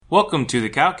Welcome to the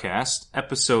Cowcast,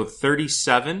 episode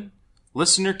 37,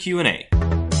 Listener Q&A.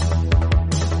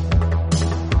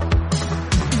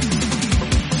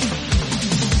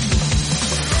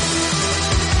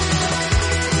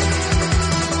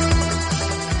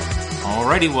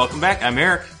 Alrighty, welcome back. I'm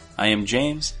Eric. I am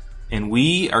James. And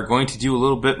we are going to do a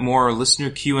little bit more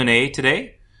listener Q&A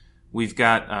today. We've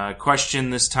got a question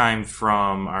this time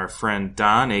from our friend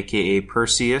Don, aka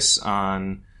Perseus,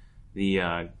 on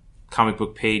the Comic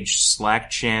Book Page Slack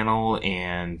channel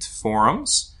and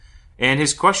forums. And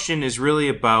his question is really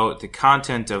about the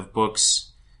content of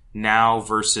books now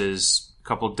versus a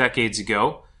couple decades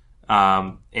ago.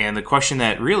 And the question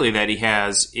that he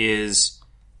has is,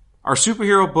 are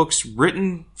superhero books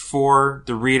written for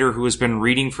the reader who has been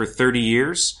reading for 30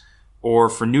 years, or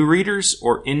for new readers,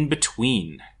 or in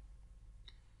between?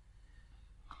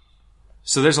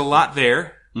 So there's a lot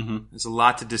there. Mm-hmm. There's a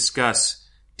lot to discuss.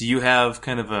 Do you have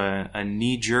kind of a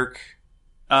knee-jerk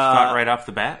thought right off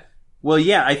the bat? Well,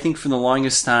 yeah, I think for the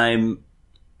longest time,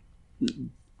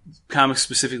 comics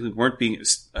specifically weren't being,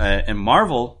 and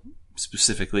Marvel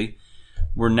specifically,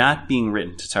 were not being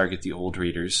written to target the old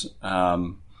readers.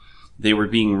 They were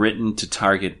being written to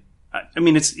target, I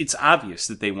mean, it's obvious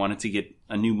that they wanted to get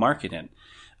a new market in.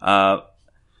 I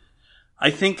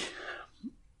think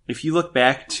if you look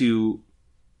back to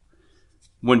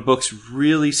when books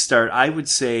really start, I would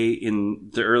say in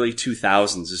the early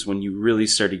 2000s is when you really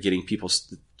started getting people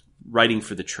writing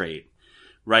for the trade,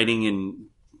 writing in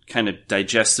kind of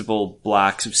digestible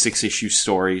blocks of 6-issue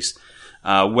stories,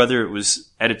 whether it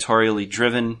was editorially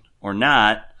driven or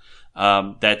not.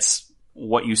 That's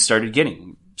what you started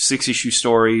getting. 6-issue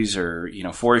stories or,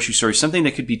 4-issue stories, something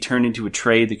that could be turned into a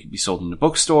trade that could be sold in a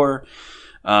bookstore.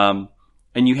 And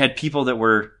you had people that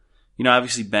were,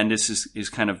 obviously Bendis is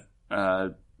kind of,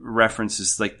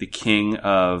 references like the king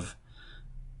of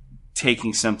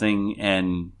taking something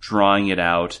and drawing it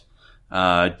out,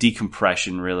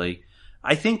 decompression really.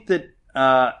 I think that,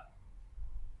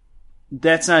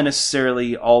 that's not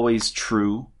necessarily always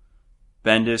true.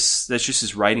 Bendis, that's just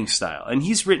his writing style. And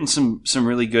he's written some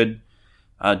really good,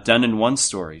 done in one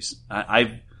stories.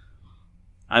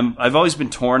 I've always been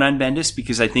torn on Bendis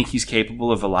because I think he's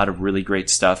capable of a lot of really great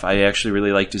stuff. I actually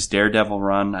really liked his Daredevil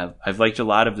run. I've liked a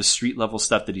lot of the street level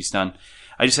stuff that he's done.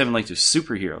 I just haven't liked his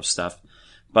superhero stuff.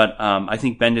 But, I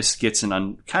think Bendis gets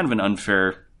kind of an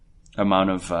unfair amount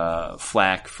of,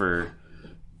 flack for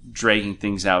dragging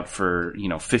things out for,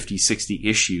 50, 60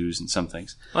 issues and some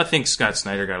things. Well, I think Scott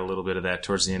Snyder got a little bit of that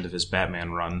towards the end of his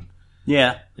Batman run.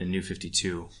 Yeah. In New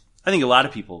 52. I think a lot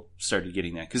of people started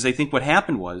getting that because I think what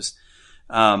happened was,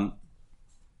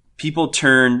 people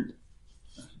took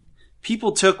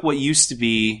what used to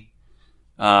be,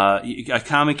 a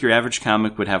comic, your average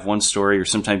comic would have one story or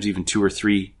sometimes even two or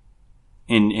three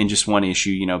in just one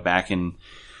issue, back in,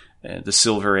 the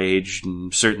Silver Age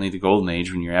and certainly the Golden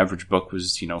Age when your average book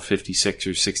was, 56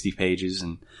 or 60 pages.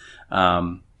 And,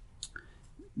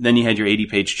 then you had your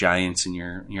 80-page giants and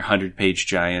your 100-page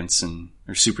giants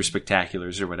or super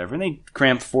spectaculars or whatever. And they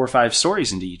crammed 4 or 5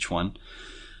 stories into each one.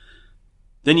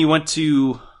 Then you went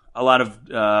to a lot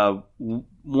of,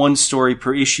 one story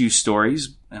per issue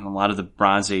stories and a lot of the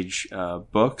Bronze Age,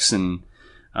 books. And,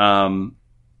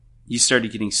 you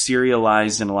started getting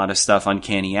serialized in a lot of stuff.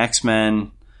 Uncanny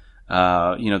X-Men.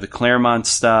 The Claremont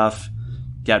stuff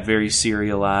got very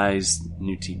serialized.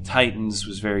 New Teen Titans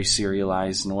was very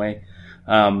serialized in a way.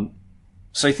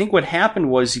 So I think what happened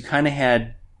was you kind of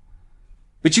had,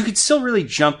 but you could still really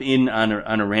jump in on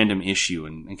a random issue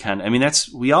and kind of, I mean, that's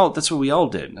what we all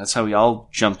did. That's how we all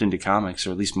jumped into comics,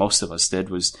 or at least most of us did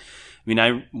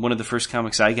one of the first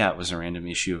comics I got was a random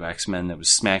issue of X-Men that was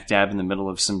smack dab in the middle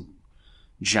of some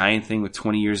giant thing with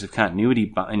 20 years of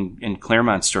continuity and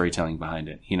Claremont storytelling behind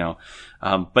it,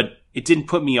 but it didn't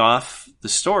put me off the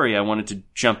story. I wanted to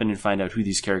jump in and find out who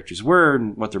these characters were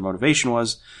and what their motivation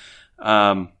was.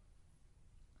 But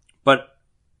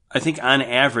I think on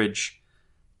average,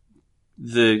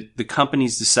 the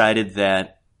companies decided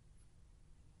that,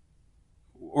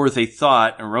 or they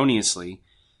thought erroneously,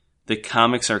 that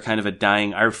comics are kind of a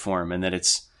dying art form and that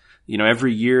it's,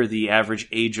 every year the average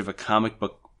age of a comic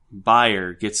book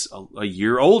buyer gets a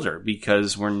year older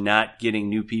because we're not getting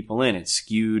new people in. It's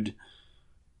skewed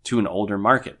to an older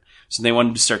market. So they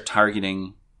wanted to start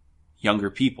targeting younger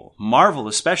people. Marvel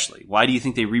especially. Why do you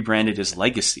think they rebranded as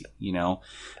Legacy?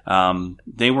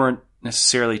 They weren't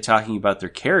necessarily talking about their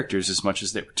characters as much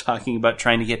as they were talking about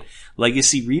trying to get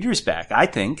legacy readers back, I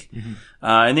think. Mm-hmm.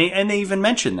 And they even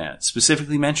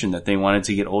specifically mentioned that they wanted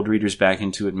to get old readers back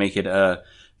into it, make it a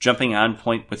jumping on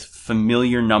point with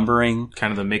familiar numbering.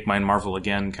 Kind of the make mine Marvel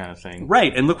again kind of thing.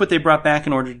 Right, and look what they brought back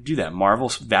in order to do that.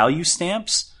 Marvel's value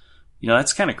stamps.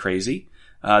 That's kind of crazy.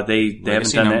 They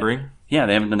haven't done numbering. That. Yeah,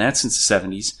 they haven't done that since the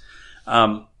 70s.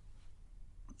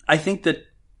 I think that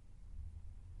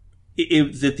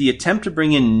that the attempt to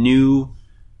bring in new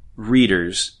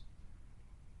readers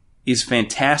is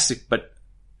fantastic, but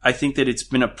I think that it's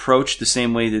been approached the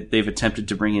same way that they've attempted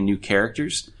to bring in new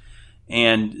characters.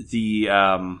 And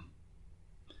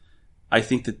I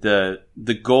think that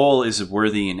the goal is a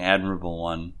worthy and admirable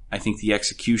one. I think the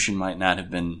execution might not have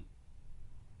been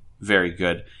very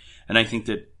good. And I think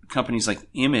that companies like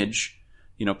Image,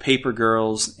 Paper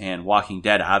Girls and Walking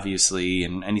Dead, obviously,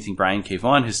 and anything Brian K.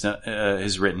 Vaughan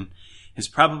has written, has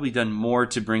probably done more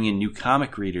to bring in new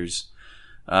comic readers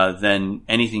than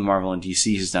anything Marvel and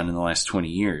DC has done in the last 20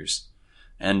 years.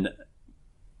 And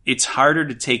it's harder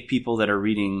to take people that are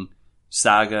reading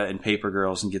Saga and Paper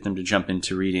Girls and get them to jump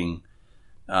into reading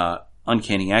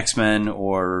Uncanny X-Men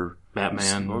or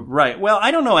Batman. Right. Well,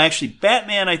 I don't know, actually.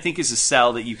 Batman, I think, is a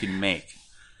sell that you can make.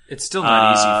 It's still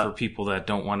not easy for people that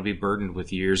don't want to be burdened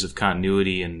with years of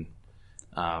continuity, and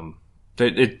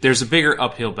there's a bigger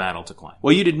uphill battle to climb.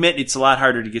 Well, you'd admit it's a lot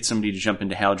harder to get somebody to jump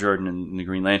into Hal Jordan and the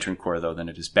Green Lantern Corps, though, than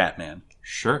it is Batman.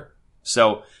 Sure.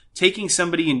 So taking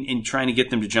somebody and trying to get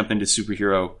them to jump into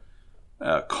superhero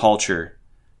culture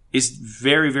is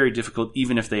very, very difficult,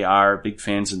 even if they are big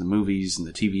fans of the movies and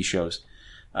the TV shows.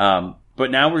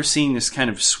 But now we're seeing this kind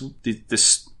of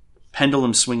this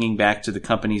pendulum swinging back to the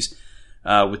companies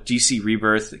with DC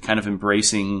Rebirth, kind of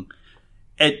embracing,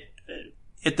 at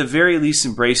the very least,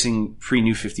 embracing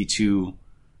pre-New 52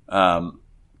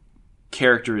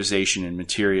 characterization and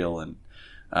material, and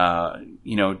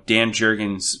Dan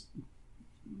Jurgens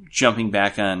jumping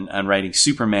back on writing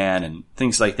Superman and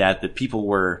things like that people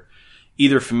were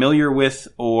either familiar with,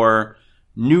 or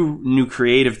new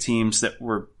creative teams that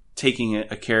were taking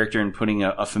a character and putting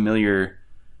a familiar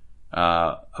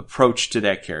approach to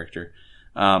that character.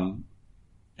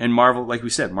 And Marvel, like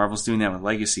we said, Marvel's doing that with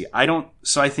Legacy.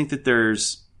 So I think that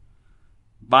there's,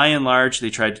 by and large, they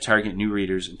tried to target new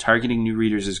readers, and targeting new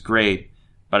readers is great,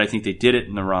 but I think they did it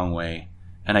in the wrong way.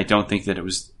 And I don't think that it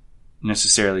was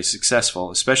necessarily successful,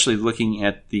 especially looking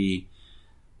at the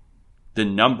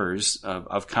numbers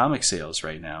of comic sales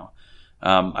right now.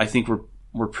 I think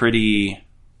we're pretty,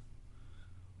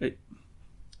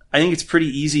 I think it's pretty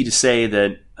easy to say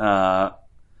that,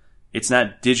 it's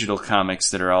not digital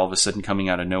comics that are all of a sudden coming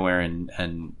out of nowhere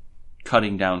and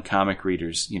cutting down comic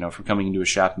readers, from coming into a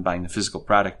shop and buying the physical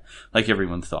product like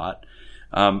everyone thought.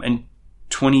 And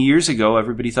 20 years ago,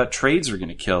 everybody thought trades were going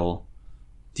to kill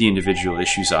the individual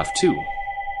issues off too.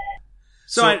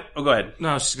 So go ahead. No,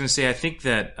 I was just going to say, I think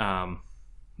that kind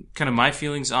of my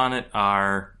feelings on it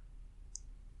are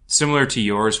similar to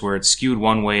yours, where it's skewed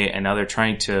one way and now they're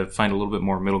trying to find a little bit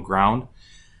more middle ground.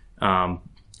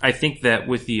 I think that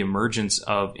with the emergence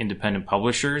of independent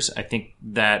publishers, I think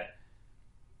that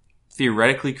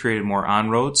theoretically created more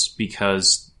on-roads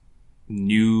because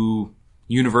new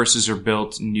universes are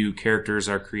built, new characters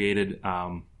are created.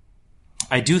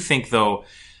 I do think, though,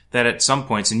 that at some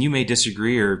points, and you may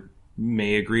disagree or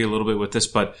may agree a little bit with this,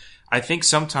 but I think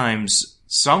sometimes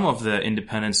some of the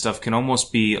independent stuff can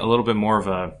almost be a little bit more of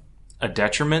a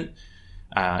detriment.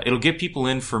 It'll get people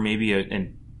in for maybe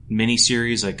a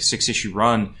mini-series, like a 6-issue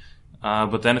run,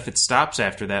 but then if it stops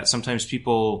after that, sometimes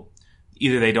people,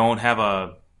 either they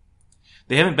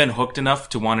haven't been hooked enough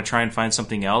to want to try and find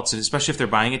something else, especially if they're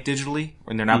buying it digitally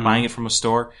and they're not buying it from a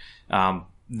store.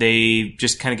 They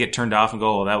just kind of get turned off and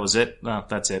go, "Oh, that was it. Well,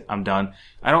 that's it. I'm done."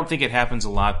 I don't think it happens a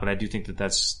lot, but I do think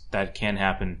that can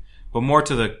happen. But more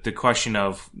to the question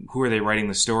of who are they writing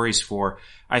the stories for,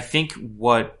 I think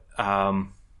what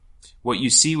you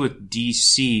see with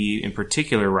DC in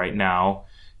particular right now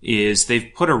is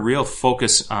they've put a real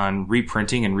focus on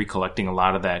reprinting and recollecting a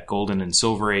lot of that Golden and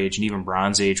Silver Age and even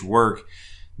Bronze Age work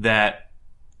that,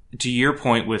 to your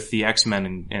point with the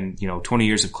X-Men and 20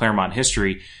 years of Claremont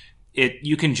history,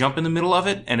 you can jump in the middle of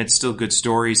it and it's still good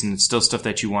stories and it's still stuff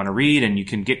that you want to read and you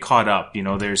can get caught up.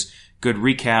 There's good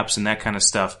recaps and that kind of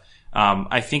stuff.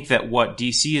 I think that what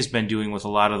DC has been doing with a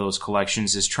lot of those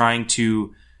collections is trying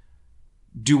to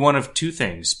do one of two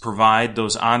things: provide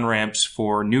those on-ramps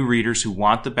for new readers who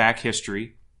want the back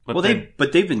history. But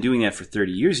they've been doing that for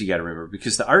 30 years, you got to remember,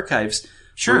 because the archives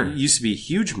used to be a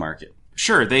huge market.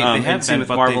 Sure, they have been with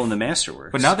Marvel and the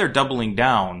Masterworks. But now they're doubling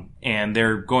down, and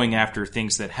they're going after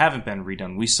things that haven't been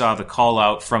redone. We saw the call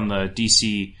out from the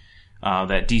DC,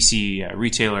 that DC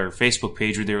retailer Facebook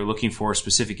page where they were looking for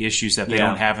specific issues that they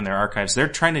don't have in their archives. They're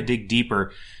trying to dig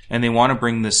deeper, and they want to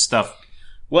bring this stuff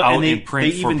out in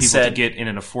print for people to get in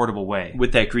an affordable way.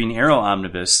 With that Green Arrow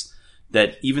omnibus,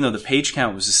 that even though the page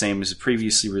count was the same as a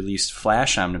previously released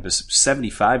Flash omnibus, it was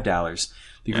 $75.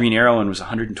 The Green Arrow one was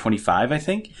 $125, I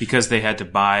think. Because they had to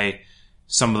buy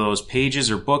some of those pages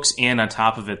or books, and on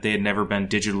top of it, they had never been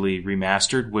digitally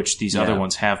remastered, which these other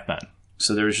ones have been.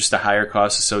 So there was just a higher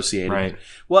cost associated. Right.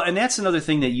 Well, and that's another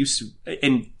thing that used to,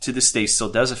 and to this day still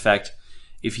does affect.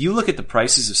 If you look at the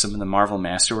prices of some of the Marvel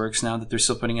Masterworks now that they're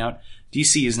still putting out,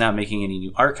 DC is not making any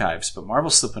new archives, but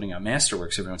Marvel's still putting out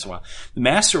Masterworks every once in a while. The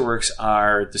Masterworks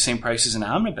are the same price as an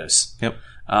omnibus. Yep.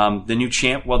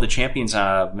 The Champions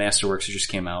Masterworks just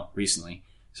came out recently,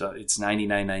 so it's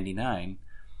 $99.99,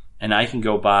 and I can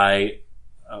go buy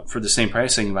for the same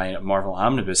price. I can buy a Marvel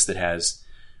omnibus that has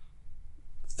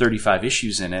 35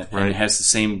 issues in it, and it has the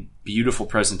same beautiful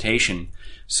presentation.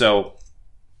 So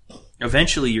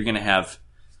eventually you're going to have,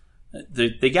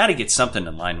 they got to get something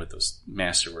in line with those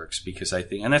Masterworks, because I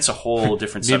think, and that's a whole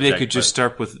different subject. Maybe they could just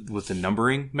start with the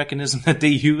numbering mechanism that they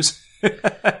use.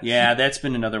 Yeah, that's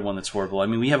been another one that's horrible. I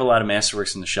mean, we have a lot of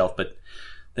Masterworks on the shelf, but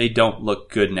they don't look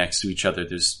good next to each other.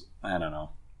 I don't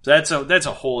know. So that's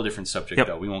a whole different subject,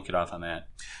 though. We won't get off on that.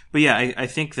 But yeah, I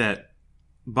think that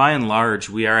by and large,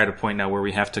 we are at a point now where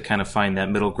we have to kind of find that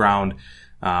middle ground.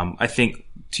 I think,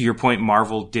 to your point,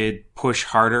 Marvel did push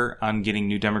harder on getting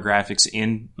new demographics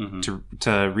in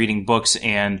to reading books,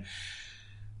 and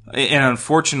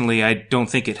unfortunately, I don't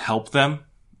think it helped them.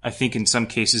 I think in some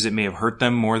cases it may have hurt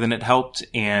them more than it helped,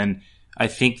 and I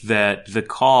think that the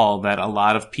call that a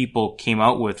lot of people came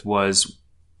out with was,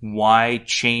 why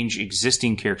change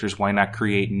existing characters? Why not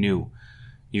create new?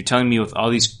 You're telling me with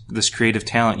all this creative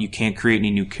talent, you can't create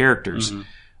any new characters.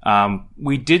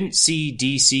 We didn't see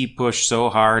DC push so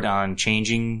hard on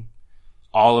changing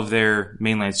all of their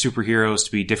mainline superheroes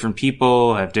to be different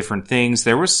people, have different things.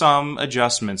 There were some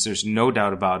adjustments. There's no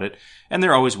doubt about it. And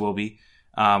there always will be.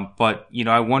 But,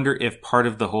 I wonder if part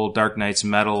of the whole Dark Knight's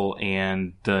Metal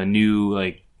and the new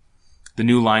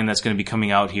line that's going to be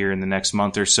coming out here in the next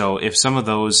month or so, if some of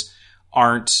those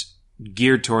aren't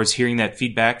geared towards hearing that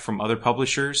feedback from other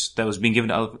publishers that was being given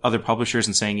to other publishers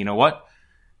and saying, you know what,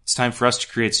 it's time for us to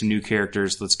create some new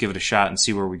characters. Let's give it a shot and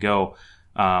see where we go.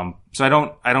 So I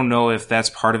don't know if that's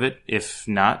part of it. If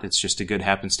not, it's just a good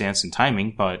happenstance and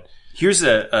timing. But here's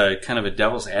a kind of a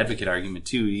devil's advocate argument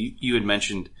too. You had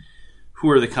mentioned, who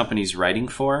are the companies writing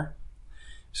for?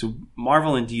 So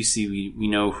Marvel and DC, we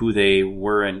know who they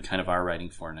were and kind of are writing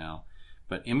for now.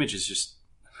 But Image is just,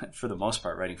 for the most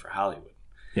part, writing for Hollywood.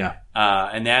 Yeah.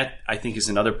 And that, I think, is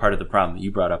another part of the problem that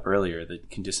you brought up earlier that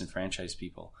can disenfranchise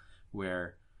people,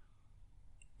 where,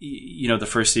 the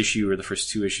first issue or the first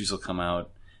two issues will come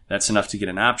out. That's enough to get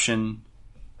an option.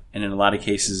 And in a lot of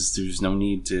cases, there's no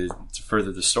need to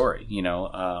further the story.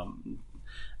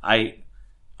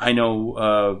 I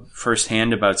know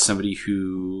firsthand about somebody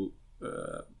who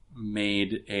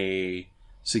made a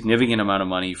significant amount of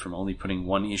money from only putting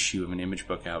one issue of an Image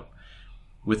book out,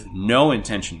 with no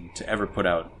intention to ever put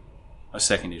out a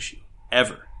second issue.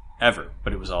 Ever.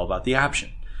 But it was all about the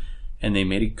option. And they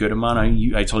made a good amount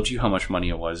of, I told you how much money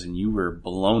it was, and you were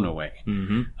blown away.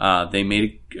 They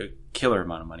made a killer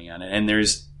amount of money on it. And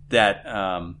there's that,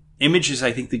 Image is,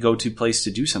 I think, the go-to place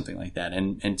to do something like that.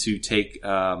 And to take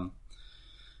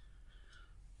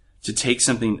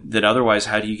something that otherwise,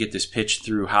 how do you get this pitch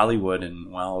through Hollywood?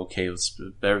 And, well, okay,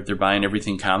 they're buying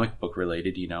everything comic book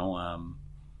related,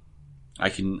 I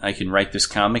can write this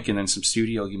comic, and then some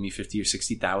studio will give me $50,000 or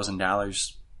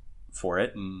 $60,000 for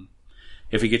it, and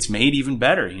if it gets made, even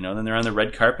better. Then they're on the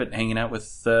red carpet hanging out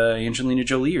with Angelina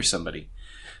Jolie or somebody.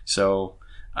 So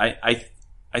I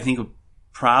think a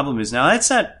problem is, now that's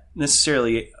not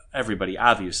necessarily everybody,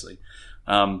 obviously,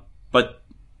 but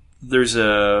there's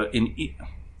I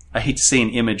hate to say an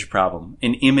image problem,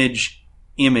 an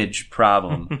image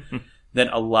problem that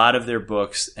a lot of their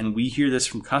books, and we hear this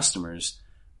from customers,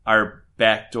 are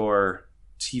backdoor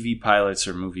TV pilots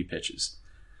or movie pitches.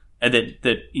 And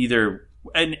that either,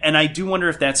 and I do wonder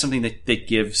if that's something that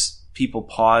gives people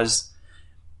pause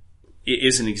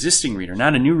as an existing reader,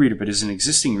 not a new reader, but as an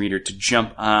existing reader, to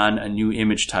jump on a new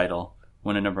Image title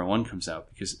when a number one comes out.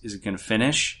 Because is it going to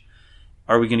finish?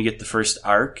 Are we going to get the first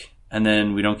arc and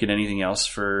then we don't get anything else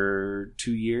for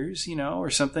 2 years, or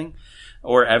something,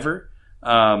 or ever?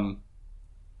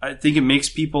 I think it makes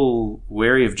people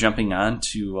wary of jumping on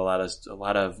to a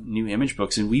lot of new Image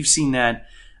books, and we've seen that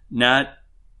not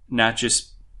just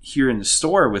here in the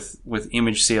store with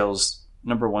Image sales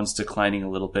number ones declining a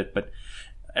little bit, but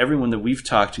everyone that we've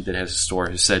talked to that has a store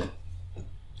has said,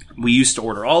 we used to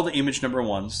order all the Image number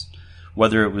ones,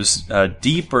 whether it was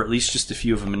deep or at least just a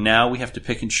few of them, and now we have to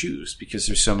pick and choose because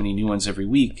there's so many new ones every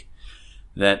week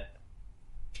that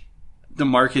the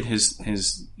market has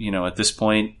at this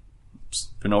point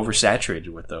been oversaturated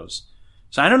with those.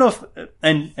 So I don't know if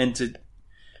and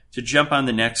to jump on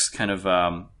the next kind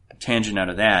of tangent out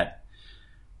of that,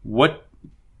 what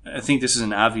I think this is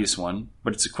an obvious one,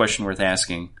 but it's a question worth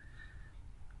asking.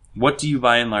 What do you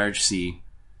by and large see?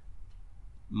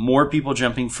 More people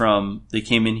jumping from they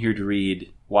came in here to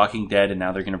read Walking Dead and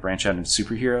now they're going to branch out into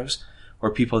superheroes,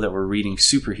 or people that were reading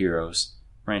superheroes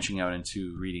branching out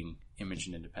into reading Image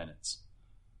and Independence?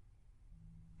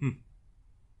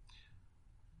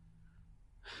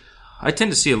 I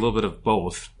tend to see a little bit of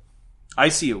both. I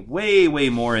see it way, way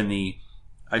more in the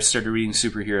I started reading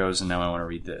superheroes and now I want to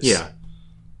read this. Yeah.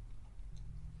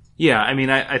 Yeah, I mean,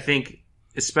 I think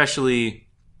especially,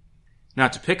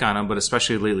 not to pick on them, but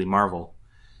especially lately Marvel,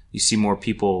 you see more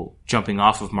people jumping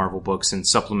off of Marvel books and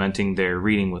supplementing their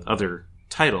reading with other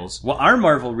titles. Well, our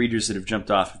Marvel readers that have jumped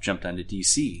onto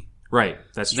DC. Right,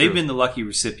 that's true. They've been the lucky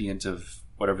recipient of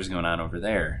whatever's going on over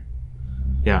there.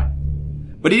 Yeah.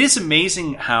 But it is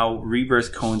amazing how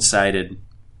Rebirth coincided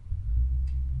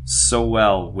so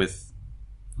well with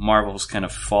Marvel's kind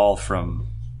of fall from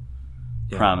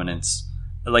prominence.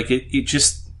 Like it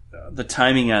just the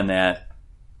timing on that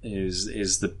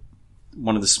is the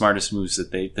one of the smartest moves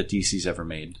that DC's ever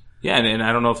made. Yeah, and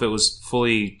I don't know if it was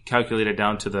fully calculated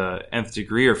down to the nth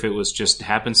degree or if it was just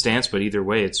happenstance, but either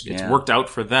way, it's worked out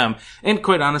for them. And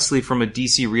quite honestly, from a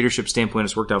DC readership standpoint,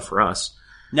 it's worked out for us.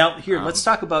 Now, here, let's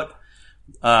talk about,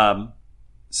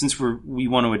 since we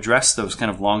want to address those kind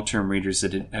of long-term readers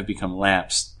that have become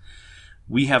lapsed,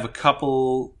 we have a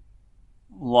couple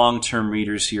long-term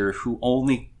readers here who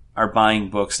only are buying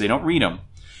books. They don't read them,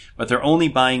 but they're only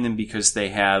buying them because they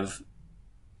have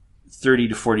 30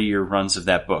 to 40 year runs of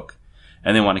that book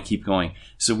and they want to keep going.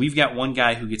 So we've got one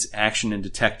guy who gets Action and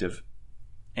Detective,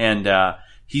 and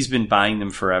he's been buying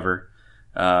them forever,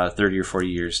 30 or 40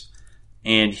 years.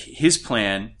 And his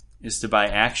plan is to buy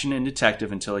Action and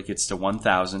Detective until it gets to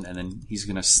 1,000, and then he's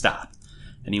going to stop.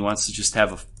 And he wants to just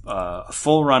have a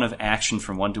full run of Action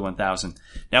from 1 to 1,000.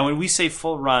 Now, when we say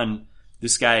full run,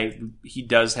 this guy, he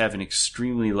does have an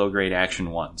extremely low-grade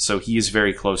Action 1. So he is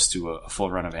very close to a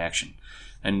full run of Action.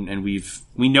 And we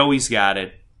know he's got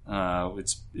it.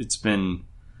 It's been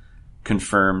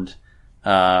confirmed.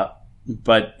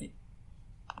 But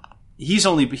he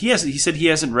said he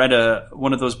hasn't read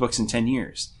one of those books in 10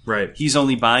 years. Right. He's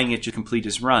only buying it to complete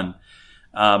his run.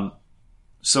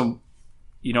 So,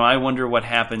 I wonder what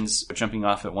happens jumping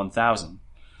off at 1,000.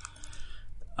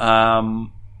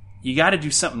 You got to do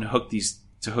something to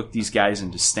hook these guys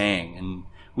into staying. And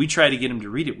we try to get them to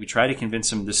read it. We try to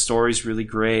convince them the story's really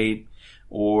great,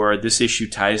 or this issue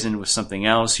ties in with something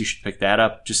else. You should pick that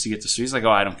up just to get the story. He's like,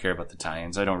 oh, I don't care about the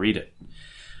tie-ins. I don't read it.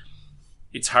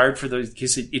 It's hard for those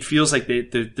because it feels like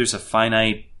there's a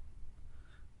finite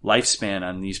lifespan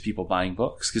on these people buying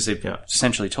books because they've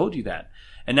essentially told you that.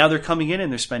 And now they're coming in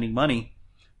and they're spending money.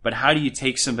 But how do you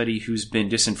take somebody who's been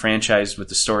disenfranchised with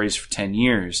the stories for 10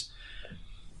 years,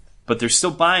 but they're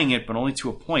still buying it, but only to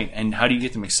a point, and how do you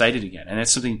get them excited again? And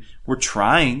that's something we're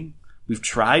trying. We've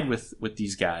tried with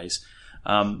these guys.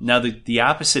 Now, the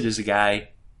opposite is a guy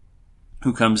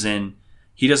who comes in,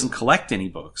 he doesn't collect any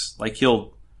books. Like,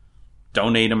 he'll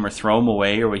donate them or throw them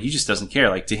away, or he just doesn't care.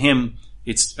 Like, to him,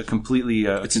 it's a completely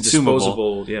it's consumable.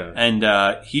 Disposable, yeah.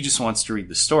 And he just wants to read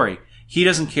the story. He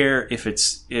doesn't care if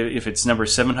it's number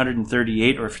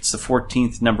 738 or if it's the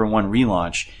 14th number 1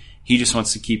 relaunch. He just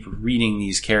wants to keep reading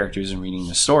these characters and reading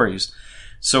the stories.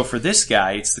 So for this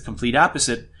guy, it's the complete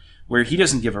opposite, where he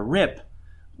doesn't give a rip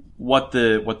what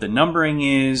the numbering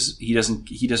is. He doesn't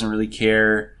really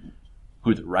care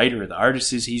who the writer or the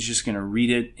artist is. He's just going to read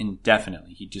it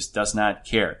indefinitely. He just does not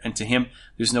care. And to him,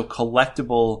 there's no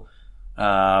collectible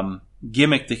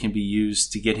gimmick that can be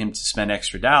used to get him to spend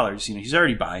extra dollars. He's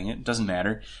already buying it. It doesn't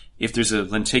matter. If there's a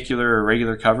lenticular or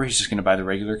regular cover, he's just going to buy the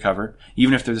regular cover.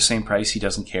 Even if they're the same price, he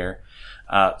doesn't care.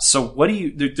 So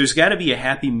there's got to be a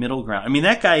happy middle ground. I mean,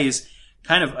 that guy is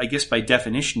kind of, I guess by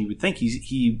definition, you would think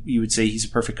you would say he's a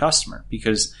perfect customer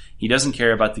because he doesn't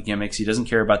care about the gimmicks. He doesn't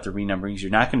care about the renumberings. You're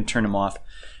not going to turn him off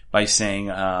by saying,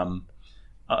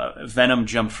 Venom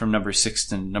jumped from number 6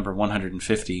 to number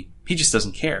 150. He just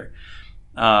doesn't care.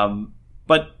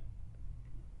 But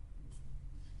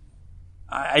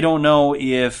I don't know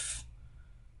if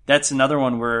that's another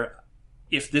one where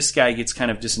if this guy gets kind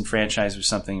of disenfranchised with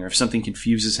something, or if something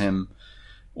confuses him,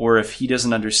 or if he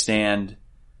doesn't understand,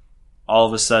 all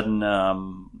of a sudden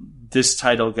this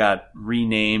title got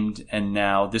renamed and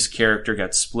now this character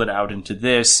got split out into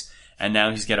this, and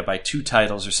now he's got to buy 2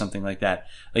 titles or something like that.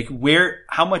 Like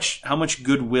how much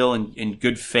goodwill and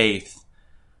good faith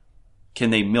can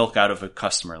they milk out of a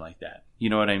customer like that? You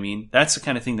know what I mean? That's the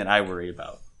kind of thing that I worry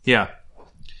about. Yeah.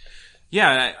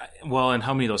 Yeah. Well, and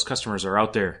how many of those customers are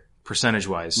out there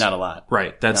percentage-wise? Not a lot.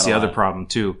 Right. That's the other problem,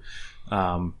 too.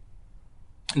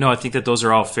 No, I think that those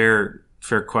are all fair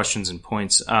questions and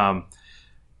points.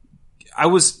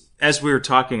 As we were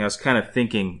talking, I was kind of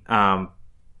thinking,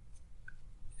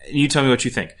 you tell me what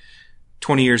you think.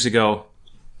 20 years ago,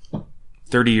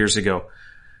 30 years ago,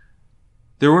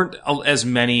 there weren't as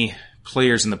many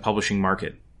players in the publishing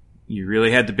market. You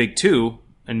really had the big two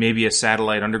and maybe a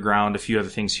satellite underground, a few other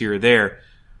things here or there.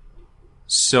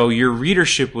 So your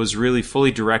readership was really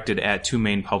fully directed at two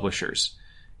main publishers.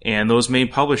 And those main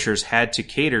publishers had to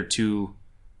cater to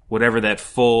whatever that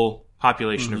full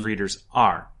population of readers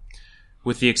are.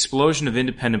 With the explosion of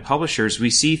independent publishers, we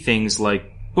see things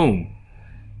like Boom,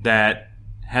 that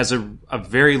has a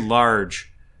very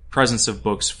large presence of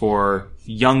books for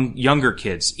younger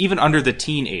kids, even under the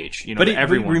teen age. You know, but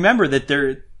everyone. Remember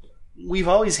that we've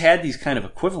always had these kind of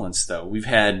equivalents, though.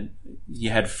 You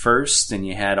had First, and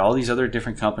you had all these other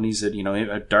different companies that, you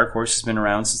know, Dark Horse has been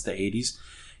around since the 80s.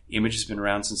 Image has been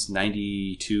around since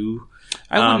 92.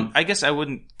 I guess I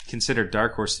wouldn't consider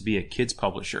Dark Horse to be a kids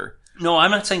publisher. No,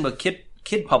 I'm not saying about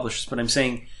kid publishers, but I'm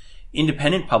saying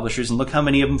independent publishers, and look how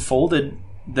many of them folded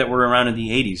that were around in the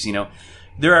 80s. You know,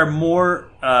 there are more.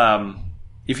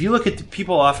 If you look at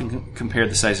people often compare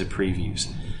the size of previews,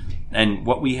 and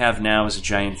what we have now is a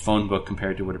giant phone book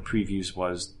compared to what a previews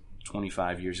was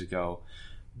 25 years ago.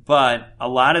 But a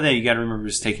lot of that, you got to remember,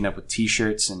 is taken up with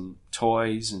T-shirts and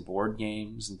toys and board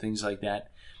games and things like that,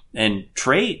 and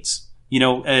trades. You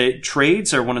know,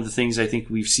 trades are one of the things I think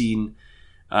we've seen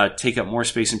take up more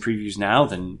space in previews now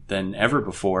than ever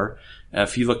before.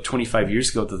 If you look 25 years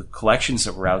ago, the collections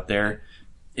that were out there,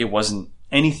 it wasn't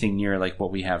anything near like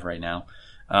what we have right now.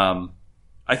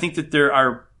 I think that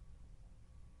there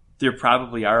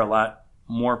probably are a lot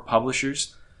more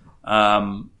publishers,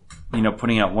 you know,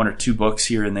 putting out one or two books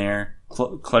here and there,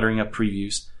 cluttering up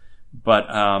previews. But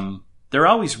there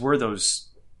always were those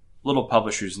little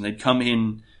publishers, and they'd come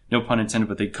in, no pun intended,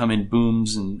 but they'd come in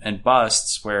booms and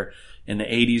busts, where in the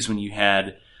 80s when you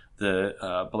had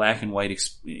the black and white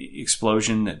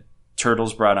explosion that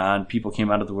Turtles brought on, people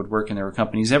came out of the woodwork, and there were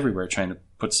companies everywhere trying to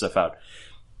put stuff out.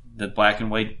 The black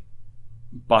and white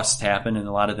busts happened, and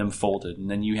a lot of them folded. And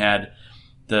then you had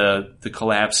the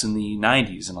collapse in the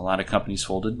 90s, and a lot of companies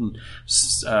folded. And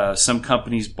some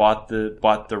companies bought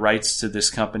the rights to this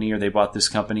company, or they bought this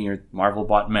company, or Marvel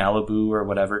bought Malibu or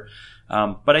whatever.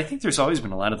 But I think there's always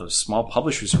been a lot of those small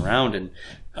publishers around, and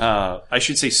I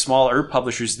should say smaller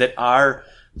publishers that are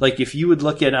like, if you would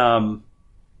look at Malibu,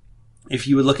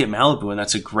 and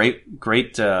that's a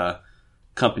great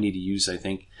company to use. I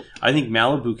think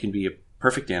Malibu can be a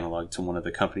perfect analog to one of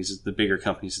the companies, the bigger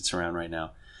companies that's around right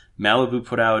now. Malibu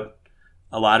put out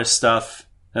a lot of stuff.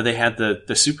 Now, they had the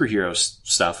superhero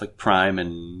stuff like Prime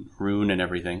and Rune and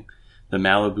everything, the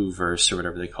Malibu verse or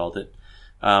whatever they called it.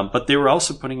 But they were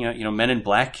also putting out, you know, Men in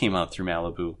Black came out through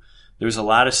Malibu. There was a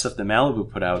lot of stuff that Malibu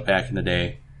put out back in the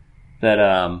day that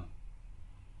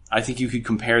I think you could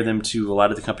compare them to a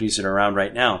lot of the companies that are around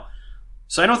right now.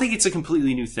 So I don't think it's a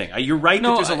completely new thing. You're right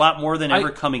that there's a lot more than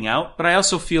ever coming out. But I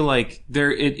also feel like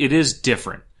it is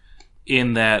different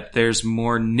in that there's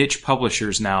more niche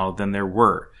publishers now than there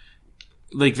were.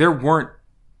 Like, there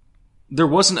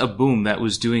wasn't a Boom that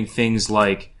was doing things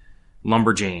like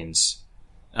Lumberjanes,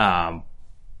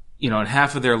 you know, and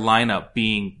half of their lineup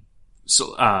being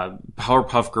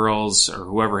Powerpuff Girls or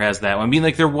whoever has that one. I mean,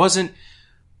 like, there wasn't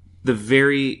the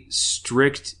very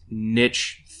strict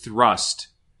niche thrust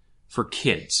for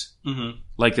kids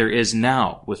like there is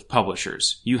now with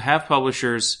publishers. You have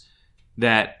publishers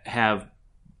that have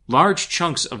large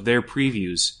chunks of their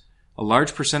previews, a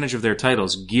large percentage of their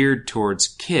titles geared towards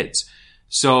kids.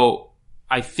 So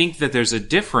I think that there's a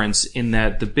difference in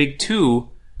that the big two,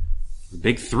 the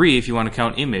big three, if you want to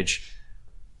count Image,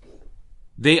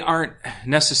 they aren't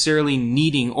necessarily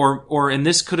needing, or and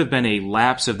this could have been a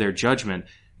lapse of their judgment,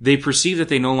 they perceive that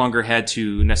they no longer had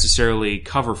to necessarily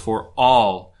cover for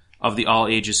all of the all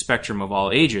ages spectrum of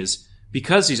all ages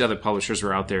because these other publishers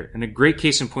were out there. And a great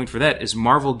case in point for that is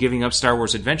Marvel giving up Star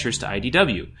Wars Adventures to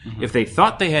IDW. If they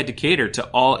thought they had to cater to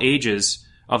all ages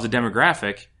of the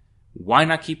demographic, why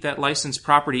not keep that licensed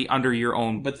property under your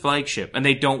own flagship? And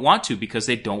they don't want to because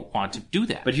they don't want to do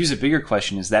that. But here's a bigger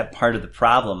question. Is that part of the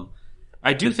problem?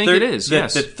 I do think it is,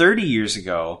 yes. That 30 years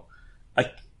ago,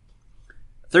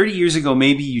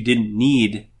 maybe you didn't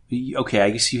need... Okay,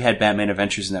 I guess you had Batman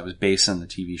Adventures, and that was based on the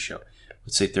TV show.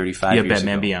 Let's say 35 years ago. Yeah,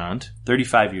 Batman Beyond.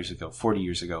 35 years ago, 40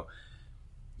 years ago.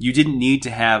 You didn't need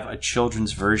to have a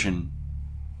children's version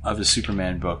of the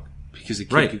Superman book because a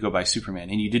kid could go buy Superman,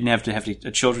 and you didn't have to have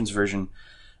a children's version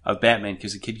of Batman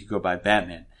because a kid could go buy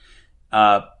Batman.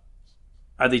 Are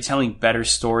they telling better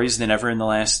stories than ever in the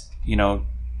last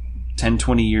 10,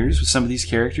 20 years with some of these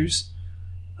characters?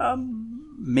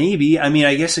 Maybe. I mean,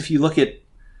 I guess if you look at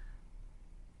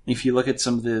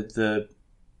some of the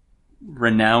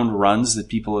renowned runs that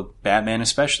people of Batman,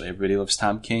 especially, everybody loves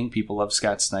Tom King, people love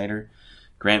Scott Snyder,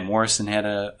 Grant Morrison had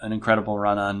an incredible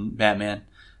run on Batman.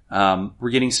 We're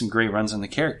getting some great runs on the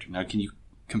character. Now, can you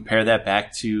compare that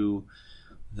back to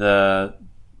the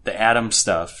Adam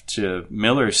stuff, to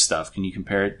Miller's stuff? Can you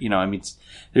compare it? I mean,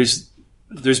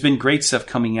 there's been great stuff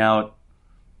coming out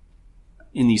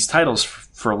in these titles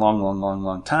for a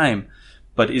long time.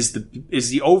 But is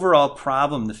the overall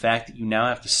problem the fact that you now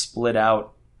have to split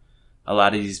out a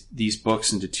lot of these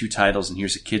books into two titles, and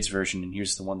here's a kid's version, and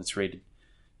here's the one that's rated,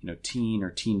 teen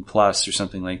or teen plus or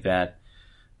something like that?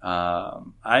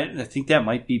 I think that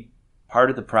might be part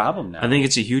of the problem now. I think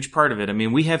it's a huge part of it. I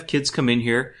mean, we have kids come in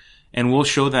here, and we'll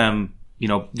show them,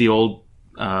 the old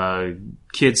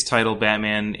kids title,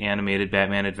 Batman Animated,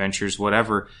 Batman Adventures,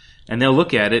 whatever. And they'll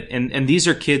look at it, and these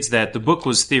are kids that the book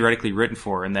was theoretically written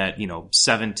for in that,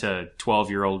 7 to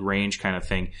 12-year-old range kind of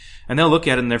thing. And they'll look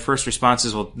at it, and their first response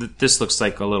is, well, this looks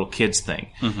like a little kid's thing.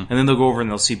 Mm-hmm. And then they'll go over and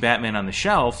they'll see Batman on the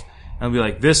shelf, and they'll be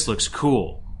like, this looks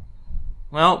cool.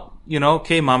 Well,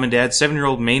 okay, mom and dad,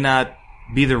 7-year-old may not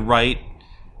be the right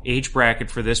age bracket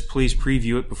for this. Please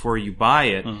preview it before you buy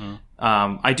it. Mm-hmm.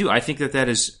 I think that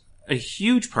is a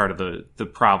huge part of the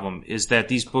problem, is that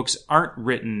these books aren't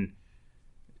written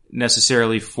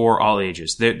necessarily for all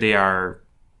ages. They are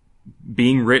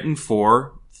being written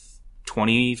for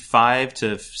 25 to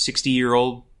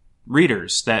 60-year-old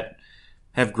readers that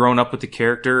have grown up with the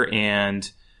character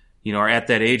and, are at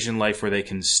that age in life where they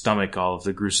can stomach all of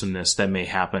the gruesomeness that may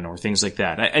happen or things like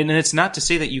that. And it's not to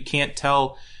say that you can't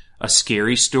tell a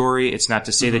scary story. It's not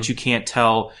to say that you can't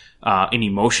tell an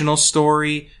emotional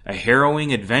story, a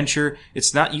harrowing adventure.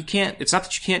 It's not that you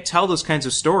can't tell those kinds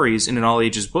of stories in an all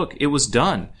ages book. It was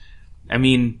done. I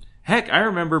mean, heck, I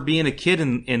remember being a kid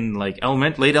in like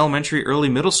late elementary, early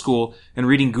middle school and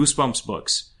reading Goosebumps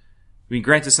books. I mean,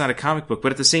 granted, it's not a comic book,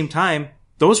 but at the same time,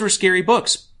 those were scary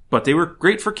books, but they were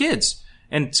great for kids.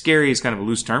 And scary is kind of a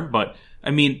loose term, but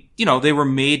I mean, they were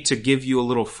made to give you a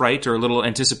little fright or a little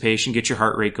anticipation, get your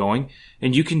heart rate going.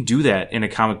 And you can do that in a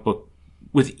comic book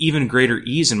with even greater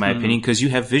ease, in my opinion, because you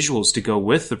have visuals to go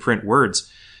with the print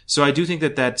words. So I do think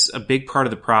that that's a big part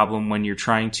of the problem when you're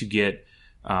trying to get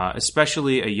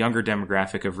especially a younger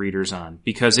demographic of readers on,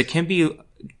 because it can be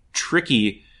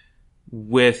tricky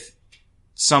with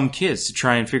some kids to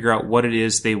try and figure out what it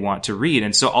is they want to read.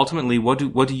 And so ultimately, what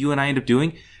do you and I end up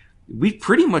doing? We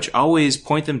pretty much always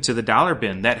point them to the dollar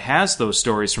bin that has those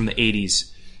stories from the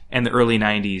 80s and the early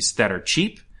 90s that are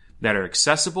cheap, that are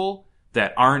accessible,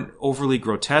 that aren't overly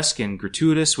grotesque and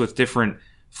gratuitous with different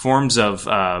forms of,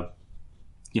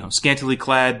 scantily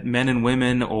clad men and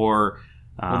women, or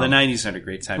well, the 90s aren't a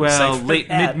great time. Well,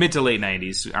 mid to late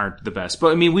 90s aren't the best.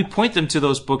 But I mean, we point them to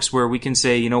those books where we can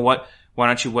say, you know what? Why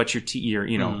don't you wet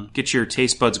get your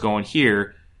taste buds going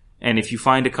here? And if you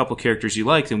find a couple characters you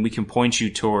like, then we can point you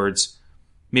towards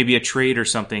maybe a trade or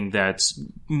something that's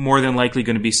more than likely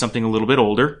going to be something a little bit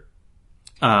older,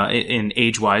 in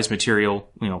age-wise material,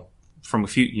 from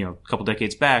a couple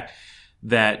decades back,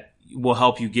 that will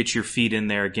help you get your feet in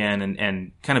there again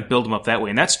and kind of build them up that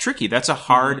way. And that's tricky. That's a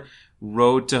hard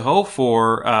road to hoe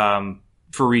for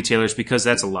retailers, because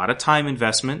that's a lot of time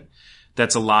investment.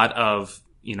 That's a lot of,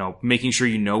 making sure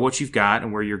you know what you've got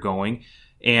and where you're going.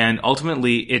 And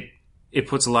ultimately it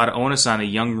puts a lot of onus on a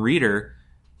young reader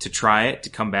to try it, to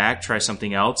come back, try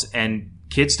something else. And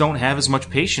kids don't have as much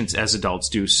patience as adults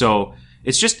do. So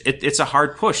it's just, it's a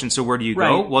hard push. And so where do you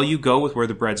go? Well, you go with where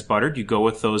the bread's buttered. You go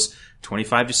with those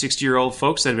 25 to 60-year-old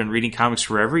folks that have been reading comics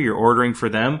forever. You're ordering for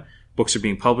them. Books are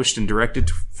being published and directed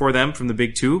for them from the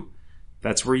big two.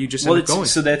 That's where you just end up going.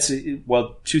 So that's,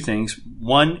 two things.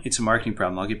 One, it's a marketing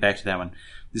problem. I'll get back to that one.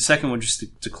 The second one, just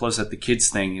to close out the kids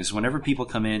thing, is whenever people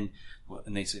come in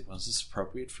and they say, well, is this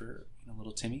appropriate for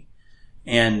little Timmy?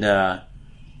 And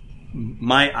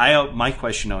my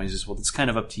question always is, well, it's kind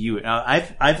of up to you.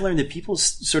 I've learned that people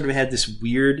sort of had this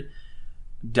weird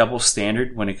double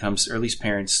standard when it comes to, or at least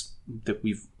parents that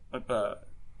we've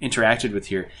interacted with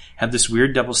here, have this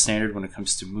weird double standard when it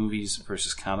comes to movies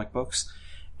versus comic books.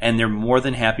 And they're more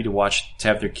than happy to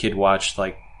have their kid watch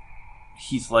like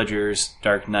Heath Ledger's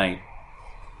Dark Knight.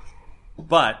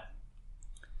 But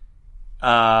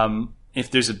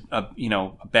if there's a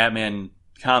Batman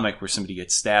comic where somebody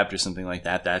gets stabbed or something like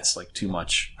that, that's like too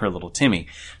much for little Timmy.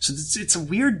 So it's a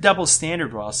weird double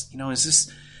standard, Ross. Is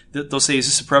this they'll say, "Is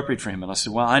this appropriate for him?" And I'll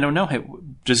say, "Well, I don't know. Hey,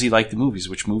 does he like the movies?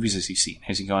 Which movies has he seen?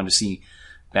 Has he gone to see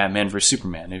Batman vs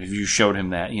Superman? If you showed him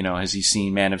that, has he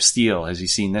seen Man of Steel? Has he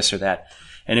seen this or that?"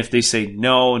 And if they say,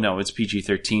 no, it's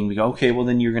PG-13, we go, okay, well,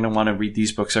 then you're going to want to read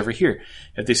these books over here.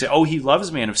 If they say, oh, he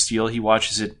loves Man of Steel, he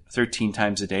watches it 13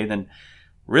 times a day, then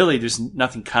really there's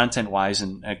nothing content-wise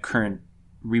in a current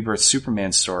Rebirth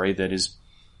Superman story that is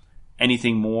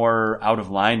anything more out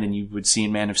of line than you would see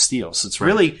in Man of Steel. So it's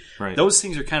really, those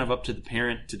things are kind of up to the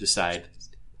parent to decide.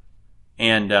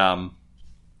 And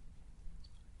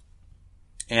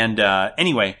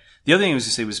anyway, the other thing I was going to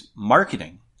say was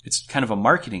marketing. It's kind of a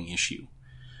marketing issue,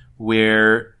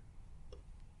 where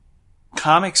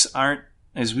comics aren't,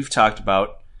 as we've talked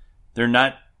about, they're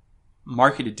not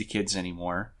marketed to kids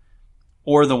anymore.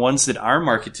 Or the ones that are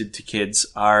marketed to kids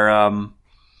are,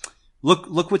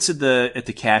 look what's at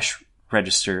the cash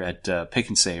register at Pick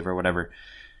and Save or whatever.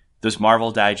 Those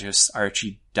Marvel Digests,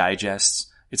 Archie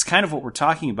Digests. It's kind of what we're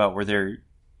talking about, where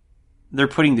they're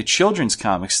putting the children's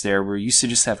comics there, where you used to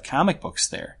just have comic books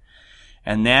there.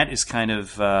 And that is kind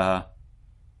of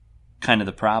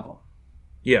the problem.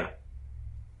 Yeah.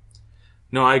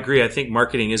 No, I agree. I think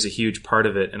marketing is a huge part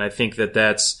of it. And I think that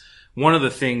that's one of the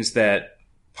things that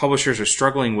publishers are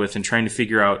struggling with and trying to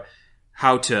figure out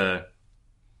how to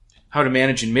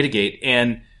manage and mitigate.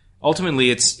 And ultimately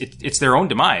it's their own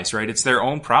demise, right? It's their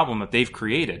own problem that they've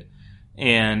created.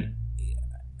 And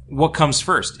what comes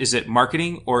first? Is it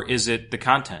marketing or is it the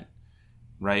content?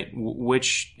 Right?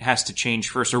 Which has to change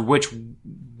first, or which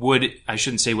would, I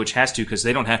shouldn't say which has to, because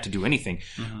they don't have to do anything.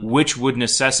 Mm-hmm. Which would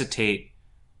necessitate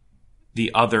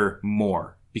the other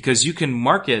more? Because you can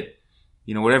market,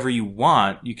 whatever you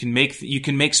want. You can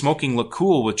make smoking look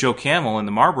cool with Joe Camel and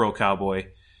the Marlboro Cowboy,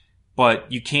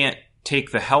 but you can't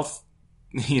take the health,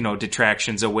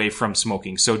 detractions away from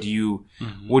smoking. So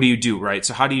what do you do, right?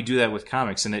 So how do you do that with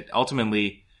comics? And it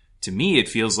ultimately, to me, it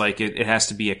feels like it has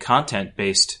to be a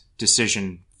content-based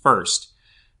decision first.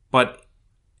 But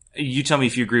you tell me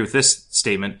if you agree with this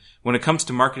statement. When it comes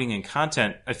to marketing and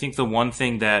content, I think the one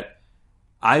thing that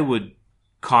I would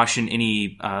caution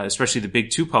any, especially the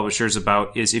big two publishers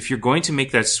about, is if you're going to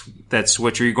make that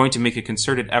switch, or you're going to make a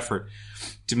concerted effort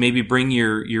to maybe bring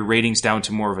your ratings down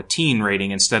to more of a teen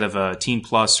rating instead of a teen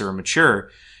plus or a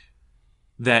mature,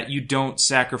 that you don't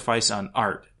sacrifice on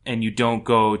art and you don't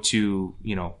go to,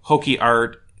 hokey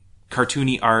art,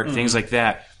 cartoony art, things like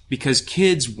that. Because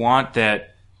kids want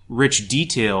that rich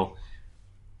detail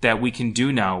that we can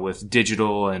do now with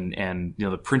digital and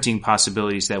the printing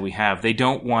possibilities that we have. They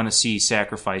don't want to see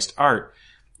sacrificed art.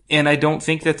 And I don't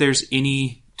think that there's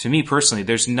any, to me personally,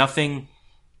 there's nothing,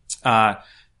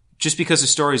 just because a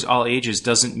story is all ages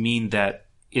doesn't mean that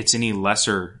it's any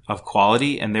lesser of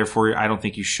quality, and therefore I don't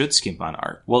think you should skimp on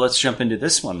art. Well, let's jump into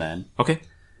this one then. Okay.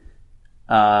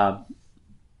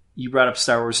 You brought up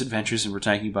Star Wars Adventures, and we're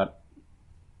talking about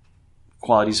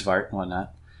qualities of art and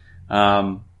whatnot.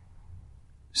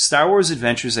 Star Wars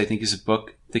Adventures, I think, is a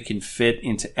book that can fit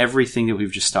into everything that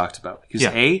we've just talked about.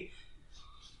 Because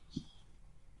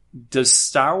does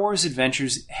Star Wars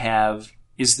Adventures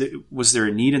was there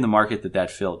a need in the market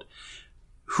that filled?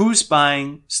 Who's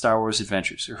buying Star Wars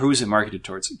Adventures, or who is it marketed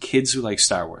towards? Kids who like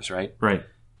Star Wars, right? Right.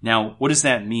 Now, what does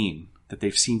that mean? That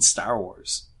they've seen Star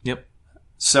Wars? Yep.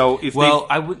 So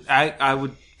I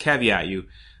would caveat you.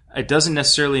 It doesn't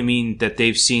necessarily mean that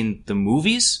they've seen the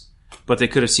movies, but they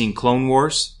could have seen Clone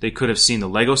Wars. They could have seen the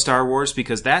Lego Star Wars,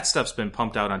 because that stuff's been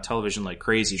pumped out on television like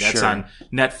crazy. That's on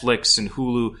Netflix and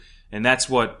Hulu, and that's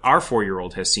what our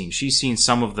 4-year-old has seen. She's seen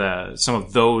some of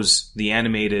those, the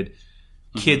animated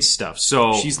kids stuff.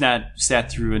 So she's not sat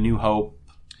through A New Hope,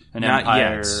 not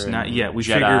yet. We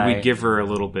figured we'd give her a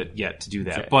little bit yet to do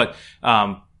that. Okay. But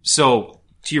so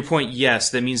to your point, yes,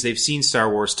 that means they've seen Star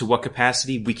Wars. To what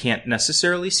capacity, we can't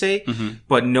necessarily say. Mm-hmm.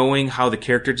 But knowing how the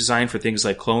character design for things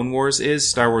like Clone Wars is,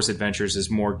 Star Wars Adventures is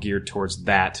more geared towards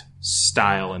that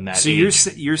style and that age.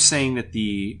 So you're saying that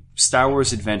the Star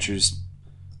Wars Adventures,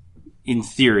 in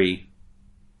theory,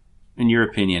 in your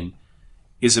opinion,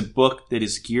 is a book that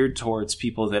is geared towards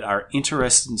people that are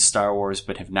interested in Star Wars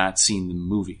but have not seen the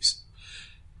movies?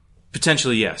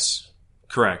 Potentially, yes.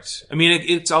 Correct. I mean,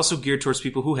 it's also geared towards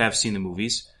people who have seen the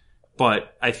movies,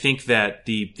 but I think that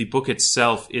the book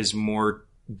itself is more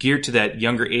geared to that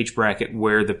younger age bracket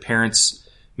where the parents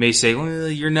may say, well,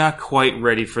 you're not quite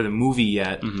ready for the movie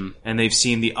yet, and they've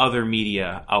seen the other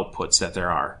media outputs that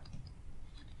there are.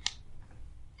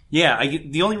 Yeah,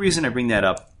 the only reason I bring that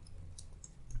up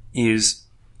is,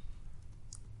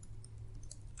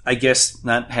 I guess,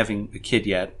 not having a kid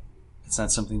yet, it's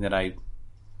not something that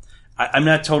I'm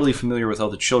not totally familiar with all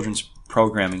the children's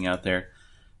programming out there,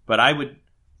 but I would,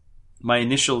 my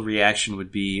initial reaction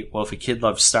would be, well, if a kid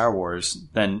loves Star Wars,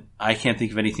 then I can't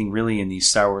think of anything really in these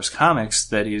Star Wars comics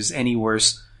that is any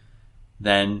worse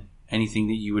than anything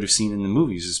that you would have seen in the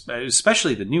movies,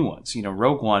 especially the new ones. You know,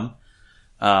 Rogue One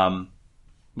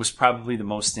was probably the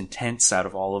most intense out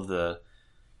of all of the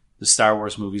Star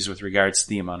Wars movies with regards to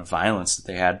the amount of violence that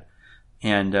they had.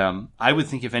 And I would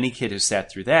think if any kid has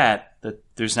sat through that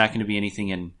there's not going to be anything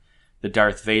in the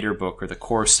Darth Vader book or the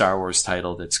core Star Wars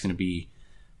title that's going to be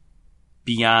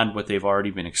beyond what they've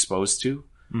already been exposed to.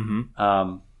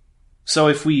 Mm-hmm. So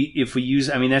if we use,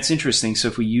 I mean, that's interesting. So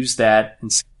if we use that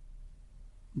and send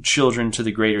children to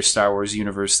the greater Star Wars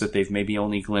universe that they've maybe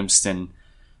only glimpsed in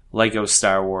Lego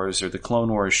Star Wars or the Clone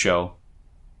Wars show,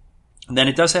 then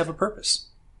it does have a purpose.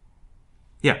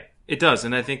 Yeah, it does.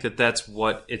 And I think that that's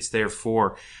what it's there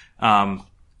for.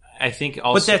 I think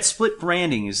also... But that split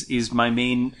branding is my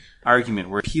main argument.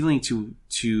 We're appealing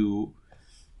to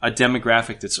a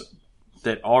demographic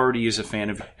that already is a fan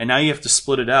of, and now you have to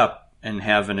split it up and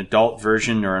have an adult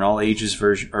version or an all ages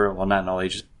version, or well, not an all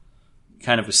ages,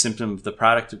 kind of a symptom of the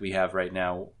product that we have right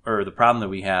now, or the problem that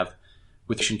we have,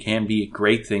 which can be a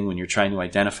great thing when you're trying to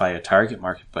identify a target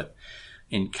market. But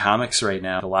in comics right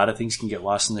now, a lot of things can get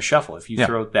lost in the shuffle. If you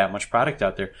throw that much product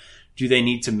out there, do they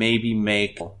need to maybe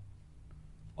make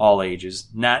all ages,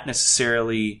 not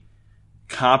necessarily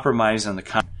compromise on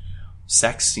the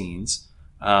sex scenes?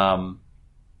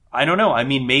 I don't know. I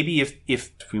mean, maybe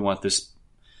if we want this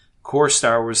core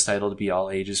Star Wars title to be all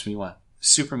ages, we want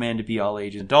Superman to be all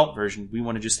ages, adult version, we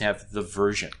want to just have the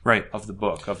version of the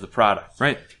book, of the product.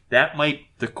 Right. That might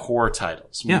the core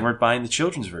titles. We weren't buying the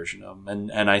children's version of them.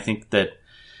 And I think that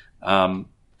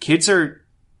kids are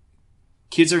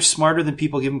smarter than